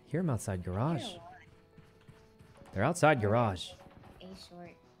 Hear him outside garage. They're outside garage. A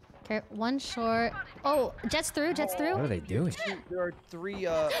short. Okay, one short. Oh, Jet's through. What are they doing? There are 3.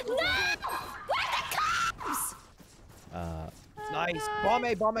 Nice. Bomb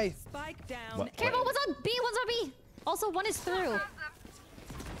A. Spike down. What? Careful, one's on B, one's on B. Also, one is through.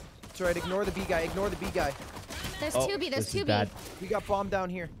 That's right. Ignore the B guy. There's Oh, 2B. There's this is 2B. bad. We got bomb down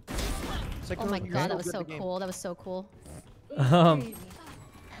here. Oh my god, that was so cool. That was so cool.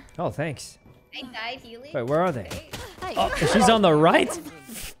 Oh, thanks. I died healing. Wait, where are they? Hi. Oh, she's on the right.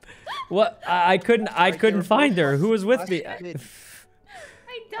 What? I couldn't find her. Who was with me?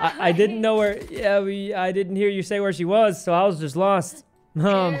 I didn't know where. Yeah, I didn't hear you say where she was, so I was just lost.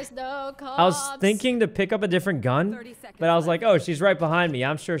 There's no cops. I was thinking to pick up a different gun, but I was like, oh, she's right behind me.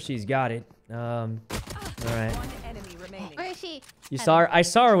 I'm sure she's got it. All right. Where is she? You saw her? I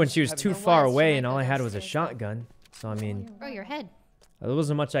saw her when she was too far away, and all I had was a shotgun. So I mean, Bro, your head. there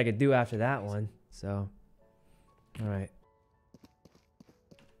wasn't much I could do after that one. So, all right.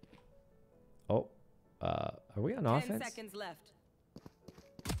 Oh, are we on 10 offense? seconds left.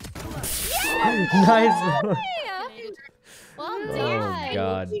 Nice. Well Oh done.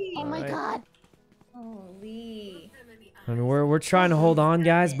 God. Oh my god. Holy. I mean, we're trying to hold on,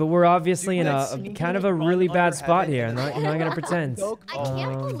 guys, but we're obviously in a kind of a really bad spot here. I'm not gonna pretend. I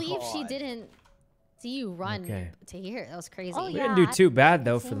can't believe she didn't see you run Okay. to here. That was crazy. Oh, We yeah. didn't do too bad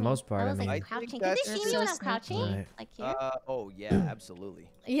though, for the most part. I I was like mean, crouching. I Did think they see that's me when I'm just- crouching? Right. Like here? Oh yeah, absolutely.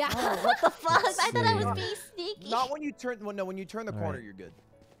 Yeah. Oh, what the fuck? I thought I was see. being sneaky. Not when you turn. Well, no, when you turn the corner, Alright. you're good.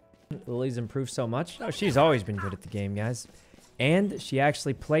 Lily's improved so much. Oh, she's always been good at the game, guys, and she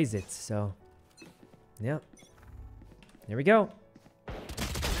actually plays it. So, yeah. Here we go.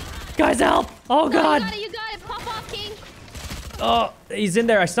 Guys, help! Oh God! You got it. Pop off, King. Oh, he's in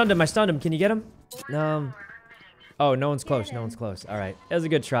there. I stunned him. Can you get him? Oh, no one's close. No one's close. All right. It was a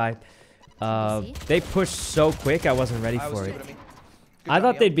good try. They pushed so quick, I wasn't ready for it. I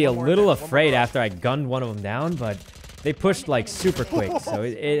thought they'd be a little afraid after I gunned one of them down, but they pushed like super quick, so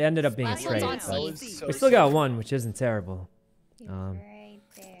it ended up being a Last one's trade. on But C. we still got one, which isn't terrible. Right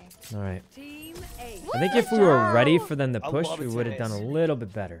there. All right. Team A. I think if we were ready for them to I push, love we it, would have done a teammates. little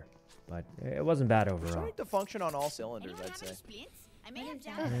bit better. But it wasn't bad overall. Starting to function on all cylinders, I'd say. I may have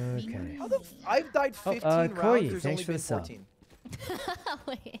Okay. How the I've died 15 Koyi, rounds. There's thanks only for been the sub. 14.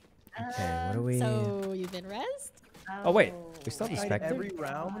 Wait. Okay, what do we... So you've been rest? Oh, wait. We still have the Died Spectre? every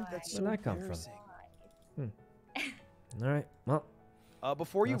round. That's so Where'd that come from? embarrassing. All right. Well,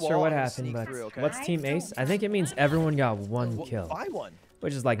 Before you not wall, sure what I'm gonna happened, sneak but through, okay? what's Team Ace? I think it means everyone got one kill, Buy one.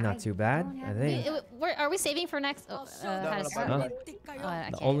 which is like not too bad, I think. Are we saving for next? no, Has- buy Huh? one. I The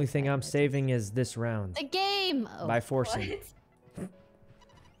can't. only thing I'm saving is this round The game. Oh. by forcing.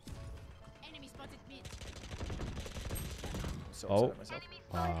 enemy spotted mid. I'm so Oh. upset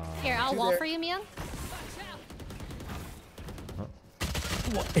at myself. Here, I'll Two wall there. for you, Myung.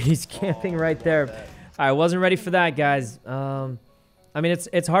 He's camping right love there. that. I wasn't ready for that, guys. I mean,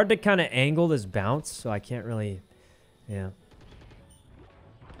 it's hard to kind of angle this bounce, so I can't really, yeah.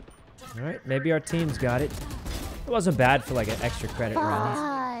 All right, maybe our team's got it. It wasn't bad for like an extra credit round.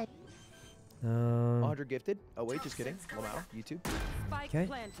 God. 100 gifted. Oh wait, just kidding. Well, now YouTube. Spike Okay.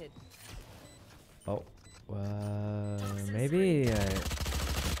 planted. Oh, maybe.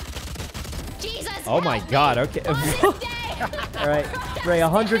 Jesus. Oh my help me. God. Okay. On this day. All right, Ray,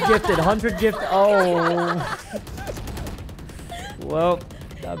 100 gifted, 100 gift. Oh. Well,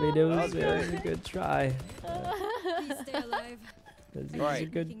 I mean, it was a good try. Please stay alive. It was Right. a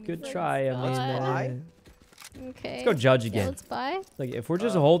good try. I mean, buy. Okay. let's go judge Yeah, again. let's buy. Like, if we're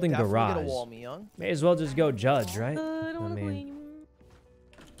just holding Definitely garage, Get a wall, Myung. may as well just go judge, right? I don't I want to play mean,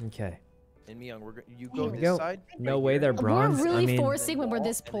 anymore. okay. And Myung, you Here go we this go. side. No right way here. they're bronze. We're really I mean, forcing when we're wall,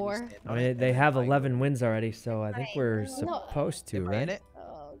 this and then you poor. stand I by mean, it, they and have then I go. 11 wins already, so I think we're supposed to, Am I in right? it?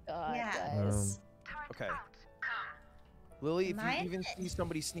 Oh God, Yeah. guys. Okay. Lily, if Mine- you even see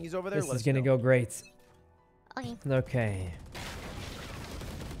somebody sneeze over there, This let is us gonna know. go great. Okay. Okay.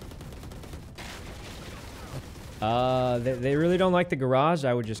 They really don't like the garage.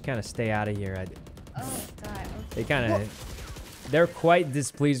 I would just kind of stay out of here. Oh god. They kind of, they're quite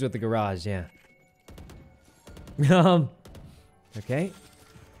displeased with the garage. Yeah. Okay.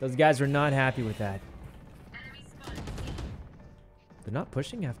 Those guys were not happy with that. They're not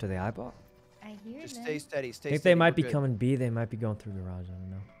pushing after the eyeball. I hear Just them. stay steady. Stay I think steady. they might we're be good. coming B. They might be going through garage. I don't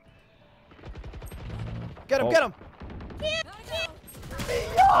know. Get him! Oh. Get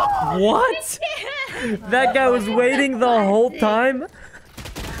him! What? That guy was waiting the whole time? And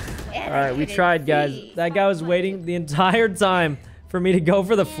All right, I we couldn't tried, guys. see. That guy was waiting the entire time for me to go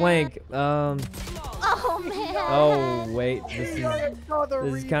for the flank. Oh man. Oh, wait. This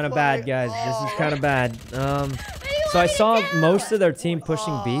is kind of bad, guys. This is kind of bad. So I saw most of their team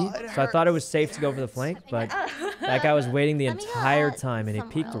pushing B, so I thought it was safe to go for the flank, but that guy was waiting the Let me go, entire time, and he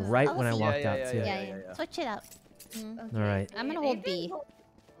somewhere peeked else. right I'll when I see. walked Yeah, out, yeah, too. Yeah. Switch it up. All right. I'm gonna Okay, hold they've B. been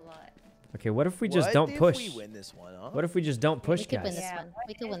a lot. Okay, what if we just What don't if push? we win this one, huh? What if we just don't We push, could win guys? this Yeah, one.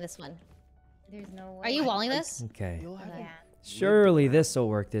 We could win this one. There's no way. Are you walling this? Okay. You'll have Yeah. Surely this will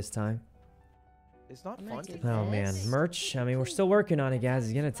work this time. It's not I'm fun. gonna to do Oh man, this. merch. I mean, we're still working on it, guys.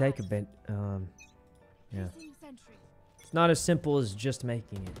 It's gonna take a bit. Yeah. It's not as simple as just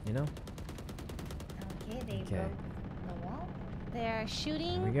making it, you know? Okay, they Okay. broke the wall. They're Here we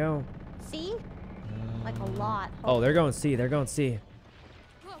shooting. go. See? Like a lot. Oh, they're going C. They're going C.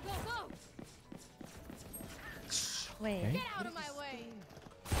 Go, go, go! Wait. Okay. Get out of my way!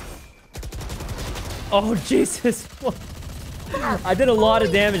 Oh Jesus! I did a lot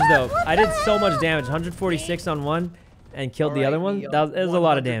of damage though. I did so much damage. 146 on one, and killed the other one. That was a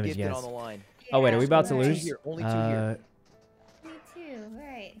lot of damage, guys. On the line. Oh wait, are we about to Right. lose? Only two here. Me too.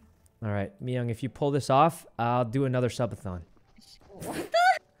 Right. All right, Myung, if you pull this off, I'll do another subathon. What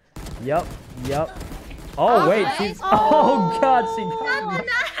the? Yep, yep. Oh wait, nice. she's. Oh God, she got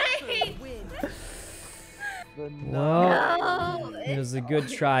me. Nice. Well, No. it was a good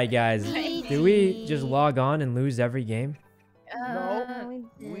try, guys. Nice. Do we just log on and lose every game?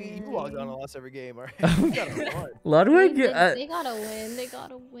 We logged on and lost every game. All right. We gotta run. Ludwig? They gotta win. They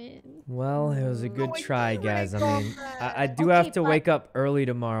gotta win. Well, it was a good I try, did what I guys. I got mean, that. I do Okay, have to but- wake up early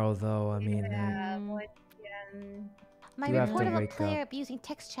tomorrow, though. I mean, My You have to report of a wake player up. abusing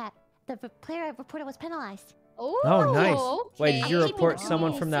text chat. The player I reported was penalized. oh, nice. Wait, did you Okay. report Keeping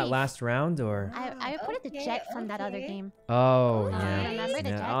someone it from that safe. last round, or? I reported the jet from that other game. Oh, Okay. yeah. Remember the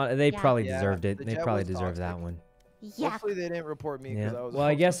Yeah, jet? they Yeah. probably Yeah, deserved it. the They jet probably was deserved that toxic. one. Yeah. Hopefully they didn't report me Yeah. because I was. Well,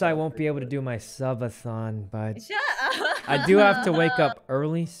 I guess I won't be able to but- do my subathon, but Shut up. I do have to wake up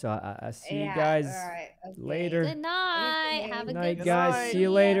early, so I see you guys later. Good night. Have a Good night, good guys. night. See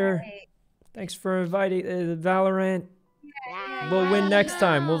you later. Thanks for inviting Valorant. We'll win next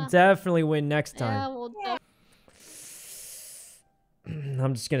time. We'll definitely win next Yeah, time. we'll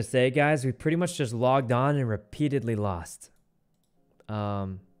I'm just gonna say, guys, we pretty much just logged on and repeatedly lost.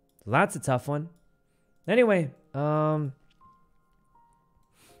 That's a tough one. Anyway,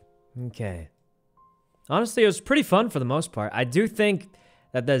 okay. Honestly, it was pretty fun for the most part. I do think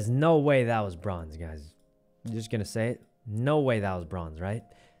that there's no way that was bronze, guys. I'm just gonna say it. No way that was bronze, right?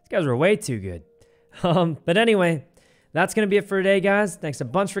 These guys were way too good. But anyway, that's gonna be it for today, guys. Thanks a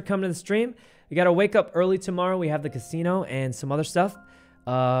bunch for coming to the stream. We gotta wake up early tomorrow. We have the casino and some other stuff.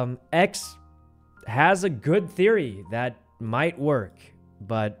 X has a good theory that might work,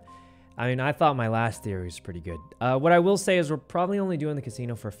 but I mean, I thought my last theory was pretty good. What I will say is we're probably only doing the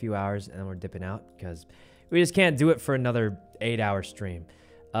casino for a few hours and then we're dipping out because we just can't do it for another 8-hour stream.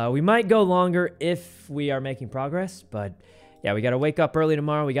 We might go longer if we are making progress, but yeah, we got to wake up early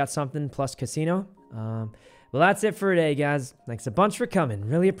tomorrow. We got something plus casino. Well, that's it for today, guys. Thanks a bunch for coming.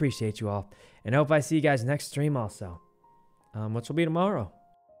 Really appreciate you all. And hope I see you guys next stream also, which will be tomorrow.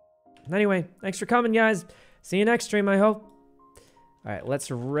 Anyway, thanks for coming, guys. See you next stream, I hope. All right, let's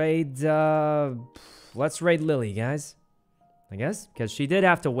raid Lily, guys. I guess, because she did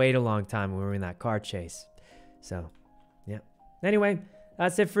have to wait a long time when we were in that car chase. So, yeah. Anyway,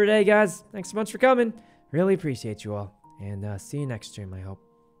 that's it for today, guys. Thanks so much for coming. Really appreciate you all. And see you next stream, I hope.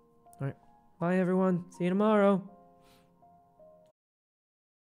 All right, bye, everyone. See you tomorrow.